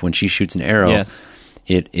Brave. When she shoots an arrow, yes.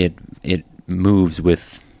 it moves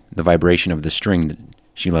with the vibration of the string that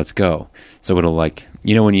she lets go. So it'll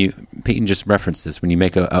when Peyton just referenced this, when you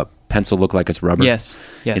make a pencil look like it's rubber. Yes.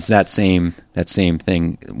 It's that same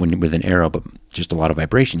thing with an arrow, but just a lot of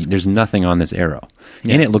vibration. There's nothing on this arrow.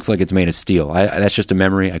 Yeah. And it looks like it's made of steel. That's just a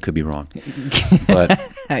memory. I could be wrong. But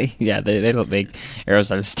yeah, they don't make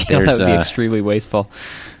arrows out of steel. That would be extremely wasteful.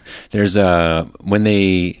 There's when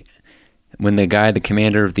the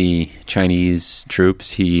commander of the Chinese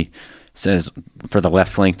troops, he says for the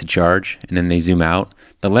left flank to charge, and then they zoom out.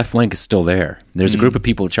 The left flank is still there. There's a group of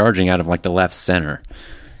people charging out of like the left center.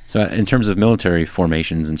 So in terms of military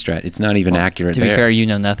formations and strat, it's not even accurate. To be fair, you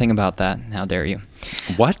know nothing about that. How dare you?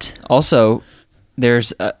 What? Also,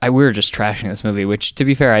 there's we were just trashing this movie, which to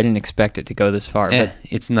be fair, I didn't expect it to go this far. But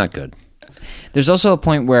it's not good. There's also a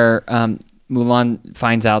point where Mulan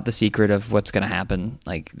finds out the secret of what's going to happen,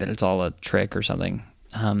 like that it's all a trick or something,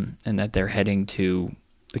 and that they're heading to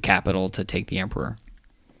the capital to take the emperor.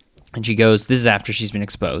 And she goes, this is after she's been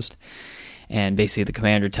exposed, and basically the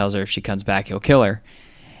commander tells her if she comes back, he'll kill her.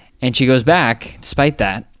 And she goes back, despite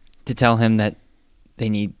that, to tell him that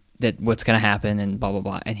what's going to happen and blah, blah,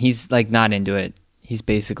 blah. And he's like not into it. He's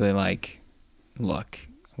basically like, look,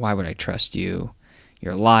 why would I trust you?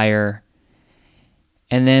 You're a liar.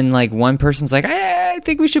 And then like one person's like, I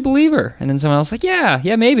think we should believe her. And then someone else like, yeah,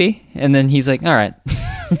 maybe. And then he's like, all right.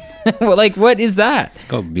 Well, like, what is that?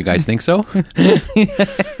 Oh, you guys think so?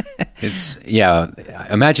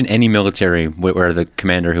 Imagine any military where the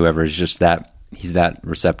commander, whoever, is just that, he's that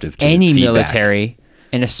receptive to any feedback. Military,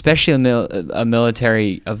 and especially a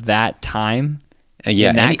military of that time,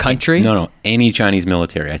 in that country? No, any Chinese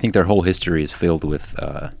military. I think their whole history is filled with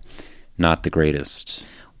not the greatest.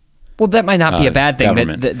 Well, that might not be a bad thing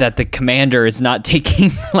that the commander is not taking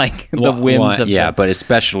the whims of but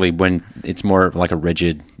especially when it's more like a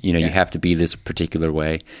rigid, you have to be this particular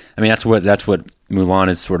way. I mean, that's what Mulan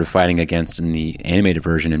is sort of fighting against in the animated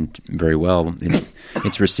version, and very well.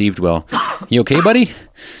 It's received well. You okay, buddy?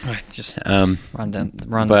 Just run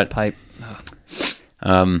the pipe.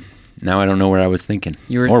 Now I don't know where I was thinking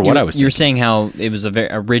You're saying how it was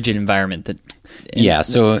a rigid environment that.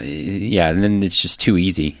 And then it's just too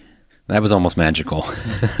easy. That was almost magical.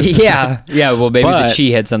 yeah. Well, maybe the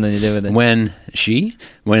Chi had something to do with it. When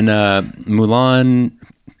Mulan,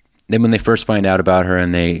 then when they first find out about her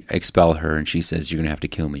and they expel her, and she says, "You're gonna have to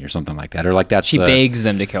kill me," or something like that, or like that. She begs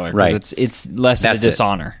them to kill her, right? It's less of a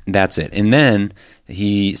dishonor. That's it. And then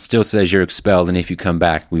he still says, "You're expelled, and if you come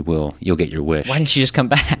back, you'll get your wish." Why didn't she just come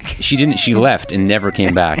back? She didn't. She left and never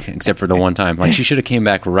came back, except for the one time. Like, she should have came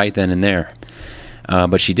back right then and there,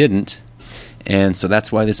 but she didn't. And so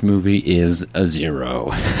that's why this movie is a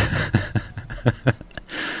 0.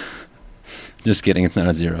 Just kidding, it's not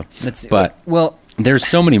a 0. There's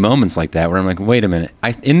so many moments like that where I'm like, wait a minute.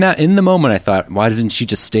 In the moment I thought, why doesn't she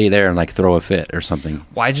just stay there and like throw a fit or something?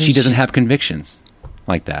 Why doesn't she doesn't have convictions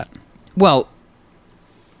like that? Well,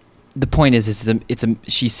 the point is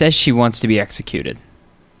she says she wants to be executed,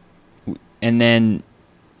 and then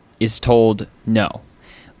is told no,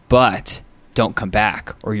 but don't come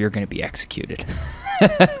back or you're going to be executed.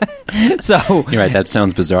 So you're right. That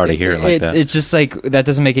sounds bizarre to hear it like that. It's just like, that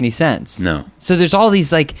doesn't make any sense. No. So there's all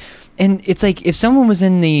these and it's like, if someone was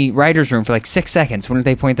in the writer's room for 6 seconds, wouldn't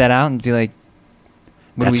they point that out and be like,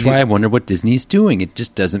 that's why I wonder what Disney's doing. It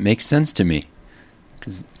just doesn't make sense to me.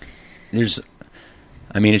 Because it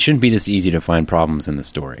shouldn't be this easy to find problems in the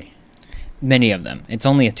story. Many of them. It's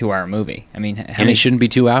only a 2-hour movie. It shouldn't be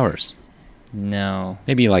 2 hours. No.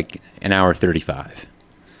 Maybe like an hour 35.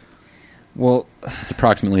 Well, it's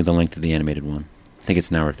approximately the length of the animated one. I think it's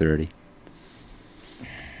an hour 30.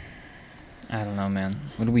 I don't know, man.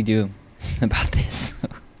 What do we do about this?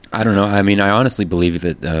 I don't know. I honestly believe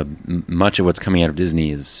that much of what's coming out of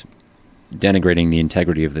Disney is denigrating the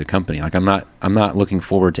integrity of the company. Like, I'm not looking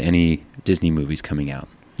forward to any Disney movies coming out.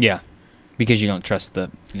 Yeah. Because you don't trust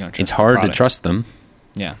it's hard to trust them.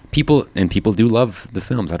 Yeah. People do love the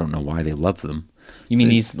films. I don't know why they love them. You mean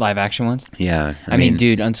these live action ones? Yeah. I mean,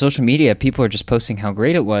 dude, on social media, people are just posting how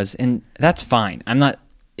great it was, and that's fine.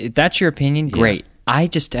 If that's your opinion, great. Yeah. I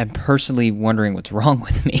just am personally wondering what's wrong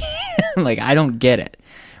with me. I don't get it,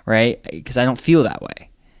 right? Because I don't feel that way.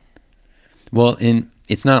 Well,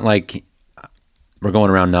 it's not like we're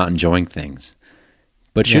going around not enjoying things,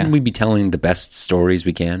 but shouldn't we be telling the best stories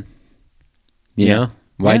we can? You know?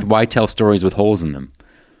 Why tell stories with holes in them?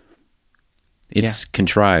 It's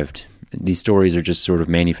contrived. These stories are just sort of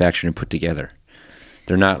manufactured and put together.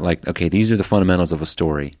 They're not like, okay, these are the fundamentals of a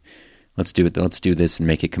story. Let's do it. Let's do this and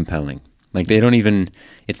make it compelling. Like,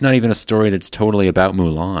 it's not even a story that's totally about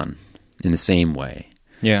Mulan in the same way.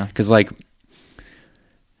 Yeah. Because,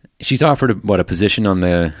 she's offered a position on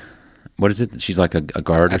the, what is it? She's like a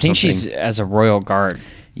guard or something? I think she's as a royal guard.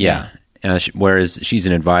 Yeah. Whereas she's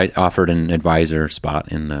offered an advisor spot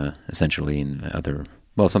essentially in the other,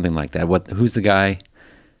 something like that. Who's the guy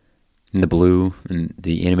in the blue in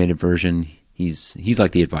the animated version? He's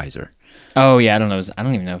like the advisor. Oh yeah, I don't know. I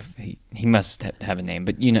don't even know if he must have a name,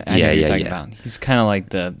 but I know what you're talking about. He's kind of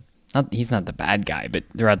like he's not the bad guy, but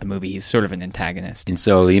throughout the movie he's sort of an antagonist. And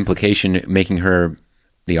so the implication, making her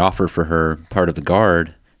the offer for her part of the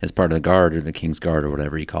guard, as part of the guard or the king's guard or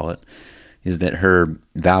whatever you call it, is that her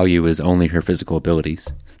value is only her physical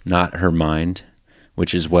abilities, not her mind,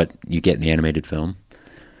 which is what you get in the animated film.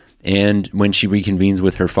 And when she reconvenes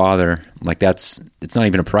with her father, it's not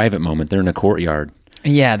even a private moment. They're in a courtyard.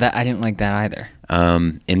 Yeah, I didn't like that either.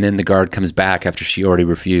 And then the guard comes back after she already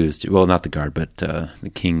refused. Well, not the guard, but the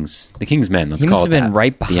king's men. Let's call it that. He must have been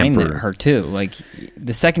right behind her too. Like,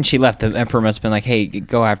 the second she left, the emperor must have been like, "Hey,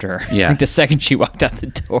 go after her." Yeah. The second she walked out the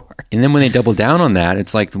door. And then when they double down on that,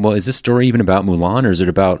 it's like, well, is this story even about Mulan, or is it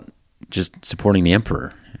about just supporting the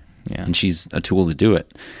emperor? Yeah. And she's a tool to do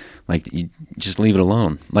it. Like, you just leave it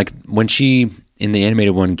alone. Like, when she in the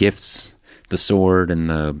animated one gifts the sword and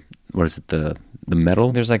the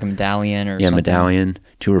medal. There's like a medallion or something. Medallion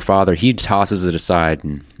to her father. He tosses it aside,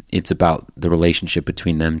 and it's about the relationship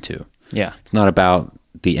between them two. Yeah. It's not about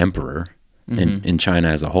the emperor in China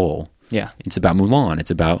as a whole. Yeah. It's about Mulan.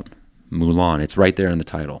 It's about Mulan. It's right there in the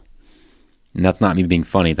title. And that's not me being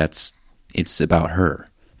funny. It's about her.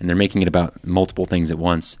 And they're making it about multiple things at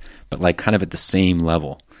once, but kind of at the same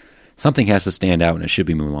level. Something has to stand out, and it should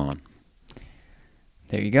be Mulan.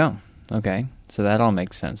 There you go. Okay, so that all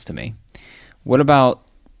makes sense to me. What about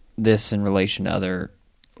this in relation to other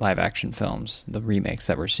live-action films, the remakes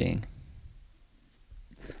that we're seeing?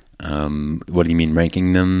 What do you mean,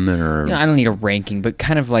 ranking them? Or I don't need a ranking, but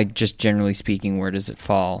kind of like just generally speaking, where does it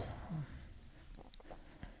fall?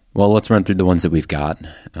 Well, let's run through the ones that we've got.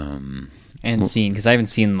 And seen, because I haven't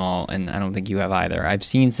seen them all, and I don't think you have either. I've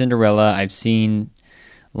seen Cinderella, I've seen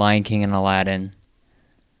Lion King and Aladdin.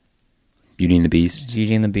 Beauty and the Beast.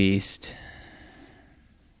 Beauty and the Beast.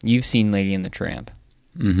 You've seen Lady and the Tramp.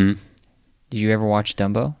 Mm-hmm. Did you ever watch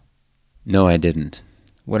Dumbo? No, I didn't.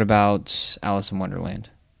 What about Alice in Wonderland?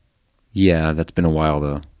 Yeah, that's been a while,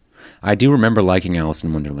 though. I do remember liking Alice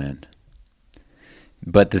in Wonderland.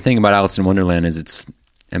 But the thing about Alice in Wonderland is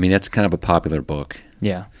that's kind of a popular book.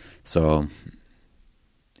 Yeah. So,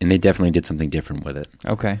 and they definitely did something different with it.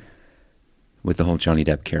 Okay. With the whole Johnny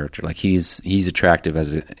Depp character. Like, he's attractive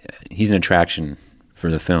he's an attraction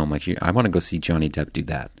for the film. Like, I want to go see Johnny Depp do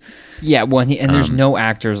that. Yeah, well, and there's no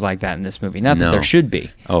actors like that in this movie. Not that there should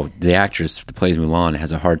be. Oh, the actress that plays Mulan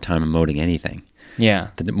has a hard time emoting anything. Yeah.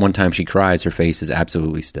 The one time she cries, her face is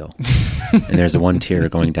absolutely still. And there's one tear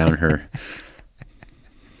going down her.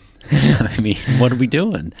 I mean, what are we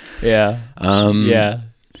doing? Yeah. Yeah.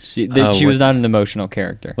 She was not an emotional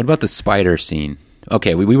character. What about the spider scene?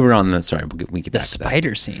 Okay, we were on the... Sorry, we get back to that. The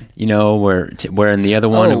spider scene. You know, where in the other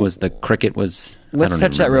one, it was the cricket was... Let's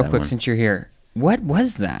touch that real quick since you're here. What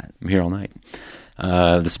was that? I'm here all night.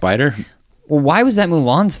 The spider? Well, why was that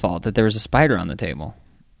Mulan's fault that there was a spider on the table?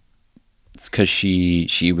 It's because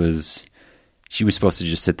she was supposed to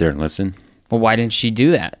just sit there and listen. Well, why didn't she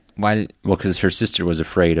do that? Well, because her sister was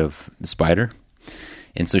afraid of the spider,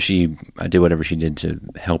 and so she did whatever she did to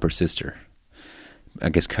help her sister. I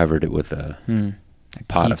guess covered it with a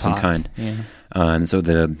pot of some kind. Yeah. And so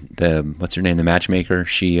the what's her name, the matchmaker,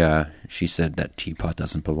 she said that teapot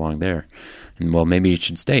doesn't belong there, and well, maybe it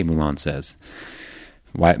should stay. Mulan says.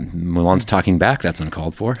 Why Mulan's talking back? That's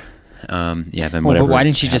uncalled for. Yeah, then whatever. But why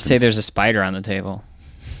didn't she just say there's a spider on the table?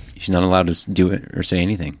 She's not allowed to do it or say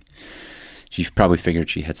anything. She probably figured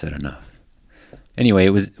she had said enough. Anyway, it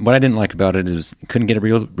was what I didn't like about it is couldn't get a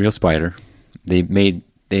real spider. They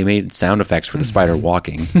made sound effects for the spider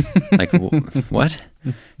walking. Like what?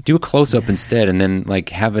 Do a close up instead, and then like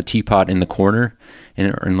have a teapot in the corner,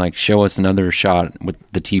 and like show us another shot with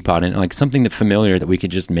the teapot and like something that familiar that we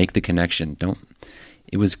could just make the connection. Don't.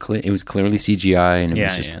 It was clearly CGI, and it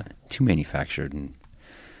was just too manufactured and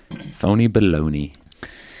phony baloney.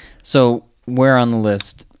 So where on the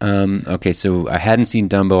list? Okay, so I hadn't seen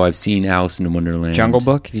Dumbo. I've seen Alice in Wonderland. Jungle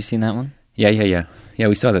Book. Have you seen that one? Yeah.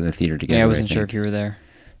 We saw that in the theater together. Yeah, I wasn't sure if you were there.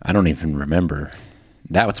 I don't even remember.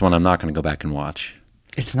 That was one I'm not going to go back and watch.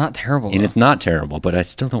 It's not terrible, and it's not terrible, but I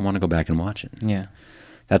still don't want to go back and watch it. Yeah.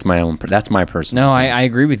 That's my personal. No, I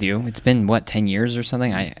agree with you. It's been 10 years or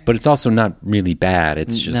something. But it's also not really bad.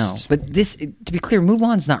 It's just But this, to be clear,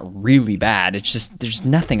 Mulan's not really bad. It's just there's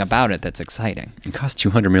nothing about it that's exciting. It cost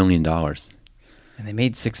 $200 million, and they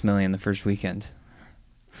made $6 million the first weekend.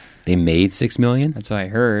 They made $6 million. That's what I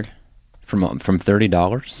heard. From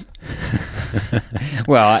 $30.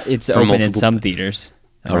 Well, it's open in some theaters.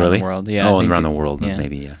 Oh, really? The world. Yeah. Around the world,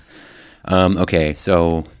 maybe. Yeah. Okay,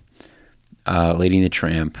 so. Lady and the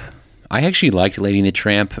Tramp. I actually liked Lady and the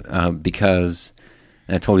Tramp because,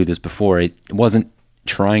 and I told you this before, it wasn't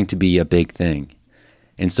trying to be a big thing.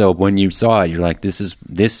 And so when you saw it, you're like, this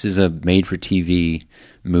is a made-for-TV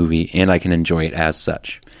movie, and I can enjoy it as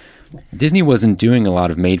such. Disney wasn't doing a lot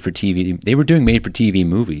of made-for-TV. They were doing made-for-TV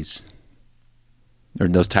movies, or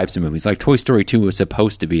those types of movies. Like Toy Story 2 was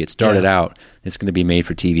supposed to be. It started out, it's going to be a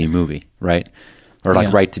made-for-TV movie, right? Or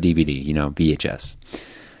like right to DVD, VHS.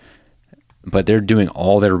 But they're doing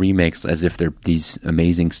all their remakes as if they're these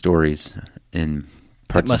amazing stories in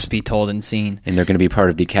parts that must be told and seen. And they're going to be part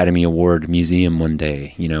of the Academy Award Museum one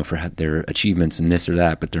day, for their achievements in this or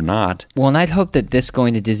that, but they're not. Well, and I'd hope that this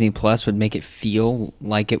going to Disney Plus would make it feel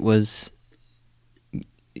like it was...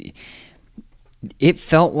 It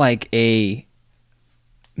felt like a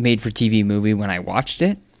made-for-TV movie when I watched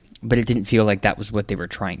it, but it didn't feel like that was what they were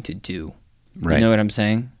trying to do. Right. You know what I'm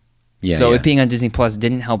saying? Yeah, so it being on Disney Plus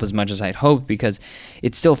didn't help as much as I'd hoped because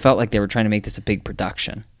it still felt like they were trying to make this a big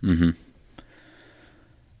production. Mm-hmm.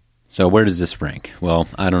 So where does this rank? Well,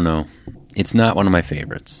 I don't know. It's not one of my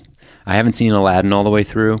favorites. I haven't seen Aladdin all the way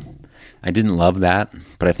through. I didn't love that,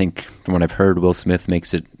 but I think from what I've heard, Will Smith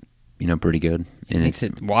makes it, pretty good. And makes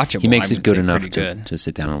it watchable. He makes it good enough to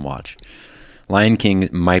sit down and watch. Lion King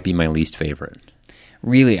might be my least favorite.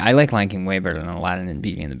 Really? I like Lion King way better than Aladdin and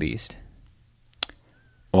Beauty and the Beast.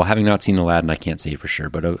 Well, having not seen Aladdin, I can't say for sure.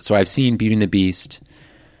 But so I've seen Beauty and the Beast.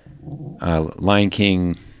 Lion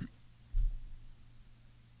King,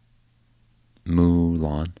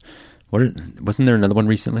 Mulan. Wasn't there another one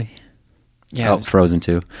recently? Yeah. Oh, Frozen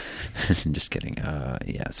 2. Just kidding.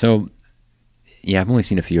 Yeah. So, yeah, I've only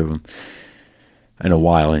seen a few of them in a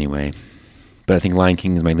while anyway. But I think Lion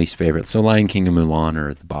King is my least favorite. So Lion King and Mulan are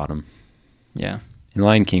at the bottom. Yeah. And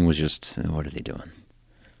Lion King was just, what are they doing?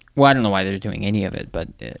 Well, I don't know why they're doing any of it, but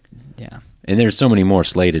yeah. And there's so many more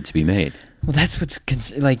slated to be made. Well, that's what's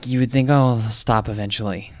like. You would think, oh, they'll stop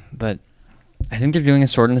eventually, but I think they're doing a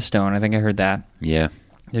Sword in the Stone. I think I heard that. Yeah.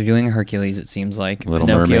 They're doing a Hercules. It seems like Little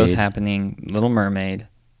Pinocchio's Mermaid. happening. Little Mermaid.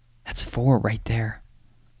 That's 4 right there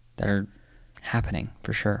that are happening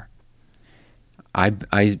for sure.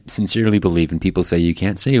 I sincerely believe, and people say you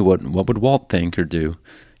can't say what would Walt think or do.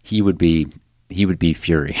 He would be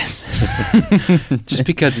furious, just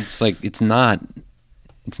because it's not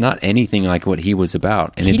anything like what he was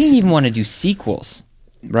about. And He it's didn't even want to do sequels,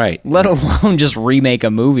 right. let alone just remake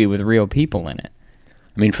a movie with real people in it.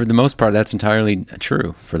 I mean, for the most part, that's entirely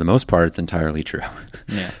true. For the most part, it's entirely true.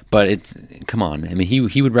 Yeah. But come on. I mean,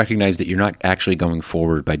 he would recognize that you're not actually going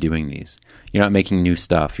forward by doing these. You're not making new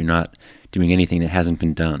stuff. You're not doing anything that hasn't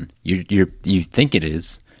been done. You think it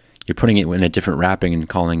is. You're putting it in a different wrapping and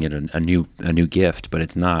calling it a new gift, but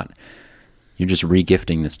it's not. You're just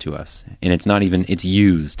re-gifting this to us, and it's not even. It's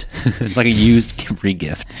used. It's like a used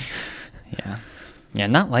re-gift. Yeah,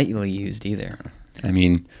 not lightly used either. I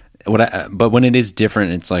mean, but when it is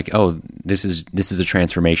different, it's like, oh, this is a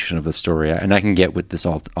transformation of the story, and I can get with this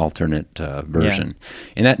alternate version,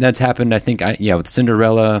 and that's happened. I think, with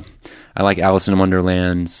Cinderella, I like Alice in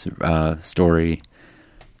Wonderland's story,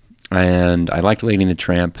 and I liked Lady and the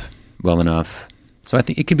Tramp well enough, so I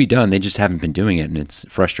think it could be done. They just haven't been doing it, and it's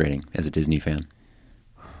frustrating as a Disney fan.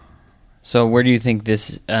 So, where do you think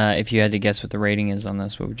this? If you had to guess what the rating is on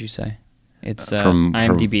this, what would you say? It's from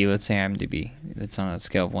IMDb. Let's say IMDb. It's on a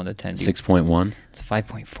scale of 1 to 10. 6.1. It's a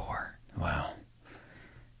 5.4. Wow.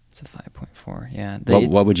 It's a 5.4. Yeah.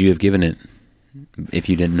 What would you have given it if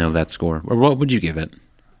you didn't know that score? Or what would you give it?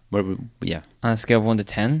 On a scale of 1 to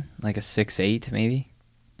 10, like a 6.8 maybe.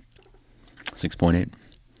 6.8.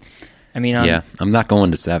 I mean, I'm not going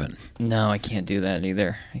to 7. No, I can't do that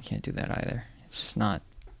either. It's just not.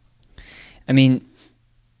 I mean,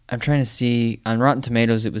 I'm trying to see, on Rotten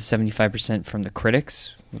Tomatoes, it was 75% from the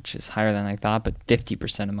critics, which is higher than I thought, but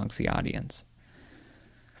 50% amongst the audience.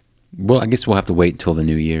 Well, I guess we'll have to wait until the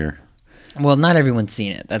new year. Well, not everyone's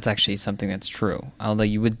seen it. That's actually something that's true. Although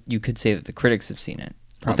you could say that the critics have seen it.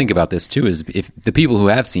 I'll think about this too, is if the people who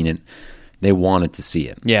have seen it, they wanted to see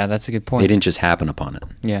it. Yeah, that's a good point. They didn't just happen upon it.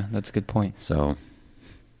 Yeah, that's a good point. So.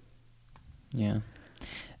 Yeah.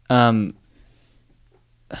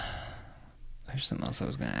 There's something else I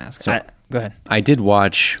was going to ask. So, go ahead. I did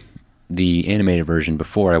watch the animated version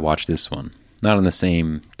before I watched this one. Not on the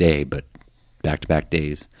same day, but back-to-back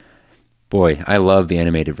days. Boy, I love the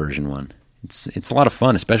animated version one. It's a lot of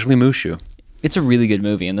fun, especially Mushu. It's a really good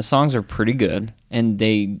movie, and the songs are pretty good. And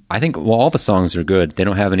I think all the songs are good. They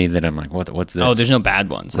don't have any that I'm like, what's this? Oh, there's no bad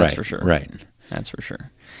ones. That's right, for sure. Right. That's for sure.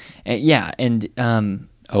 And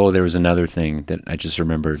there was another thing that I just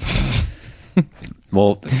remembered.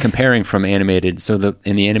 Well, comparing from animated, so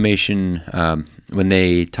in the animation, when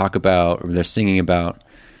they talk about, or they're singing about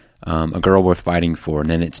a girl worth fighting for, and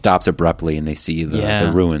then it stops abruptly, and they see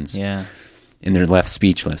the ruins, and they're left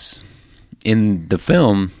speechless. In the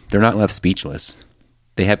film, they're not left speechless.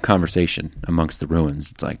 They have conversation amongst the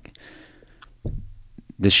ruins. It's like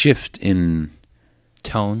the shift in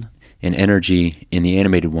tone and energy in the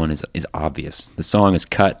animated one is obvious. The song is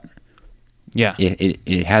cut. Yeah,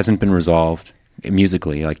 it hasn't been resolved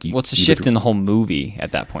musically. What's a shift in the whole movie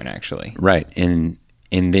at that point? Actually, right, and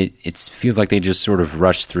it feels like they just sort of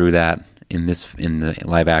rushed through that in the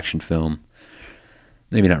live action film.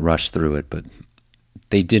 Maybe not rush through it, but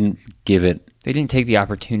they didn't give it. They didn't take the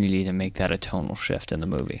opportunity to make that a tonal shift in the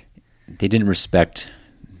movie. They didn't respect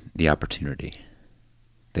the opportunity.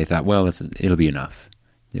 They thought, well, it'll be enough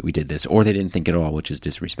that we did this, or they didn't think at all, which is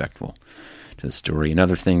disrespectful to the story.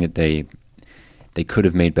 Another thing that they could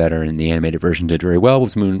have made better, and the animated version did very well,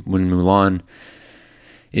 was when Mulan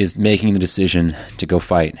is making the decision to go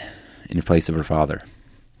fight in place of her father.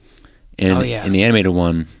 And in the animated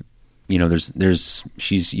one, you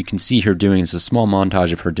can see her doing, it's a small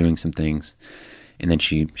montage of her doing some things, and then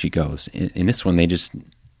she goes. In this one, they just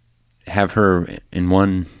have her in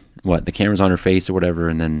the camera's on her face or whatever,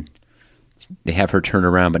 and then they have her turn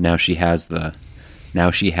around, but now she has the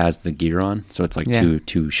gear on, so it's like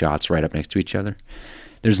two shots right up next to each other.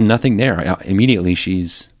 There's nothing there. Immediately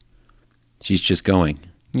she's just going.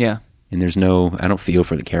 Yeah. And I don't feel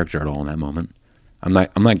for the character at all in that moment. I'm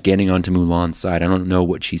not getting onto Mulan's side. I don't know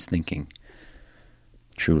what she's thinking.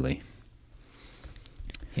 Truly.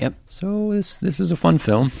 Yep. So this was a fun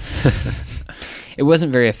film. It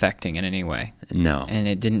wasn't very affecting in any way. No. And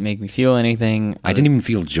it didn't make me feel anything. I didn't even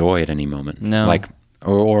feel joy at any moment. No. Like,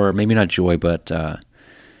 or maybe not joy, but,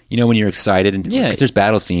 when you're excited. And, Yeah. because there's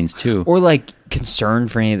battle scenes, too. Or like concern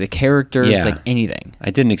for any of the characters, Yeah. like anything.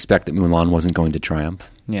 I didn't expect that Mulan wasn't going to triumph.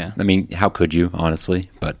 Yeah. I mean, how could you, honestly?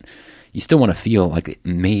 But you still want to feel like it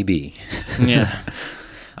maybe. Yeah.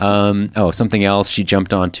 Something else. She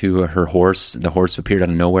jumped onto her horse. The horse appeared out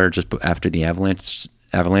of nowhere just after the avalanche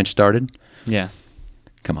started. Yeah.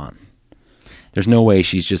 Come on. There's no way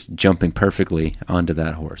she's just jumping perfectly onto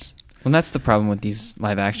that horse. Well, that's the problem with these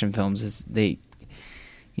live action films is they,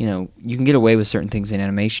 you can get away with certain things in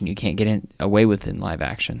animation you can't get away with in live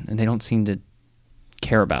action, and they don't seem to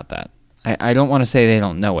care about that. I don't want to say they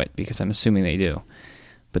don't know it, because I'm assuming they do,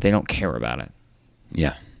 but they don't care about it.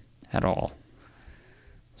 Yeah. At all.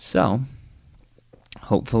 So,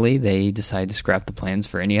 hopefully they decide to scrap the plans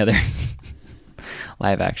for any other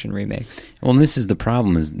live action remakes. Well, and this is the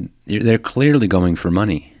problem, is they're clearly going for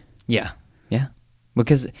money. Yeah.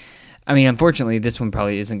 Because, I mean, unfortunately, this one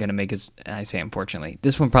probably isn't going to make this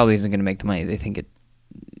one probably isn't going to make the money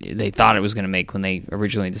they thought it was going to make when they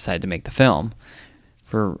originally decided to make the film,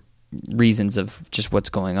 for reasons of just what's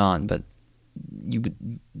going on. But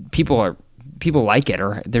people like it,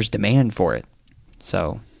 or there's demand for it.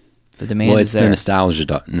 So the demand is there. Well, it's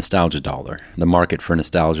the nostalgia dollar, the market for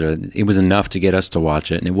nostalgia. It was enough to get us to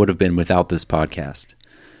watch it, and it would have been without this podcast.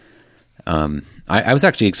 I was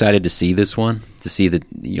actually excited to see this one, to see the,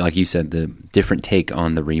 like you said, the different take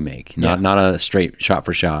on the remake, not a straight shot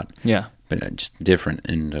for shot, but just different.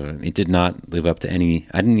 And it did not live up to any.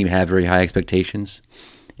 I didn't even have very high expectations.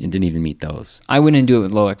 It didn't even meet those. I went into it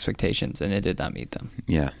with low expectations, and it did not meet them.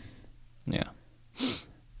 Yeah. Okay.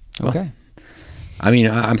 Well, I mean,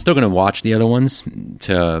 I'm still going to watch the other ones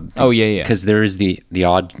because there is the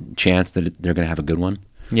odd chance that they're going to have a good one.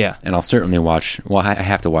 Yeah. And I'll certainly watch. Well, I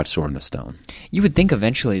have to watch Sword in the Stone. You would think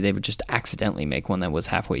eventually they would just accidentally make one that was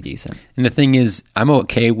halfway decent. And the thing is, I'm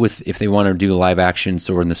okay with if they want to do a live action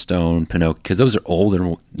Sword in the Stone, Pinocchio, because those are older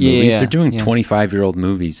movies. Yeah, they're doing 25-year-old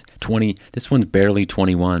movies. This one's barely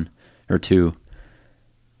 21 or 2.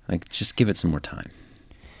 Like, just give it some more time.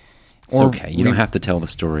 It's okay. You don't have to tell the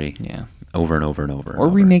story over and over and over. Or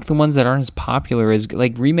remake the ones that aren't as popular as,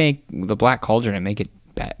 like, remake The Black Cauldron and make it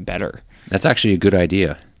better. That's actually a good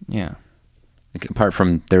idea. Yeah. Like, apart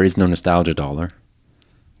from there is no nostalgia dollar.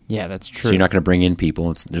 Yeah, that's true. So you're not going to bring in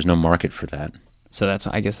people. There's no market for that. So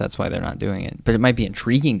I guess that's why they're not doing it. But it might be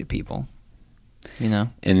intriguing to people,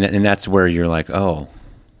 And that's where you're like, oh,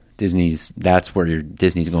 Disney's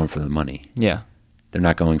going for the money. Yeah. They're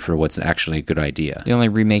not going for what's actually a good idea. They're only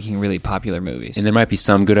remaking really popular movies. And there might be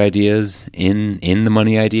some good ideas in the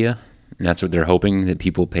money idea, and that's what they're hoping that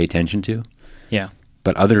people pay attention to. Yeah.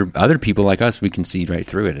 But other people like us, we can see right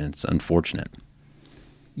through it, and it's unfortunate.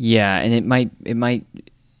 Yeah, and it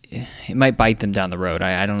might bite them down the road.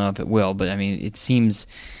 I don't know if it will, but I mean, it seems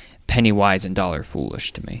penny wise and dollar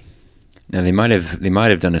foolish to me. Now they might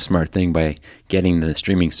have done a smart thing by getting the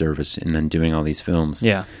streaming service and then doing all these films.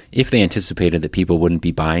 Yeah. If they anticipated that people wouldn't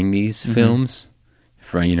be buying these films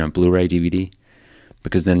for Blu-ray, DVD,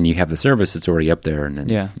 because then you have the service that's already up there, and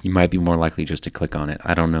then you might be more likely just to click on it.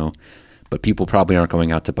 I don't know. But people probably aren't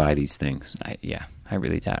going out to buy these things. I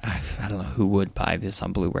really doubt. I don't know who would buy this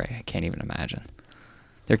on Blu-ray. I can't even imagine.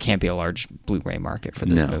 There can't be a large Blu-ray market for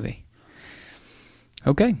this movie.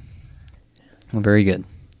 Okay. Well, very good.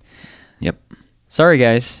 Yep. Sorry,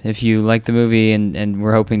 guys, if you liked the movie and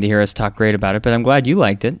we're hoping to hear us talk great about it, but I'm glad you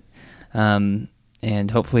liked it. And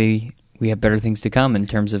hopefully we have better things to come in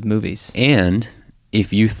terms of movies. And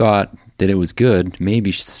if you thought that it was good,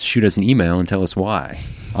 maybe shoot us an email and tell us why.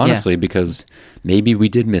 Honestly, because maybe we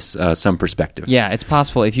did miss some perspective. Yeah, it's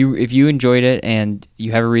possible. If you enjoyed it and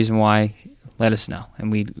you have a reason why, let us know,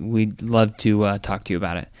 and we'd love to talk to you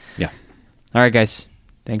about it. Yeah. All right, guys.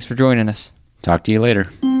 Thanks for joining us. Talk to you later.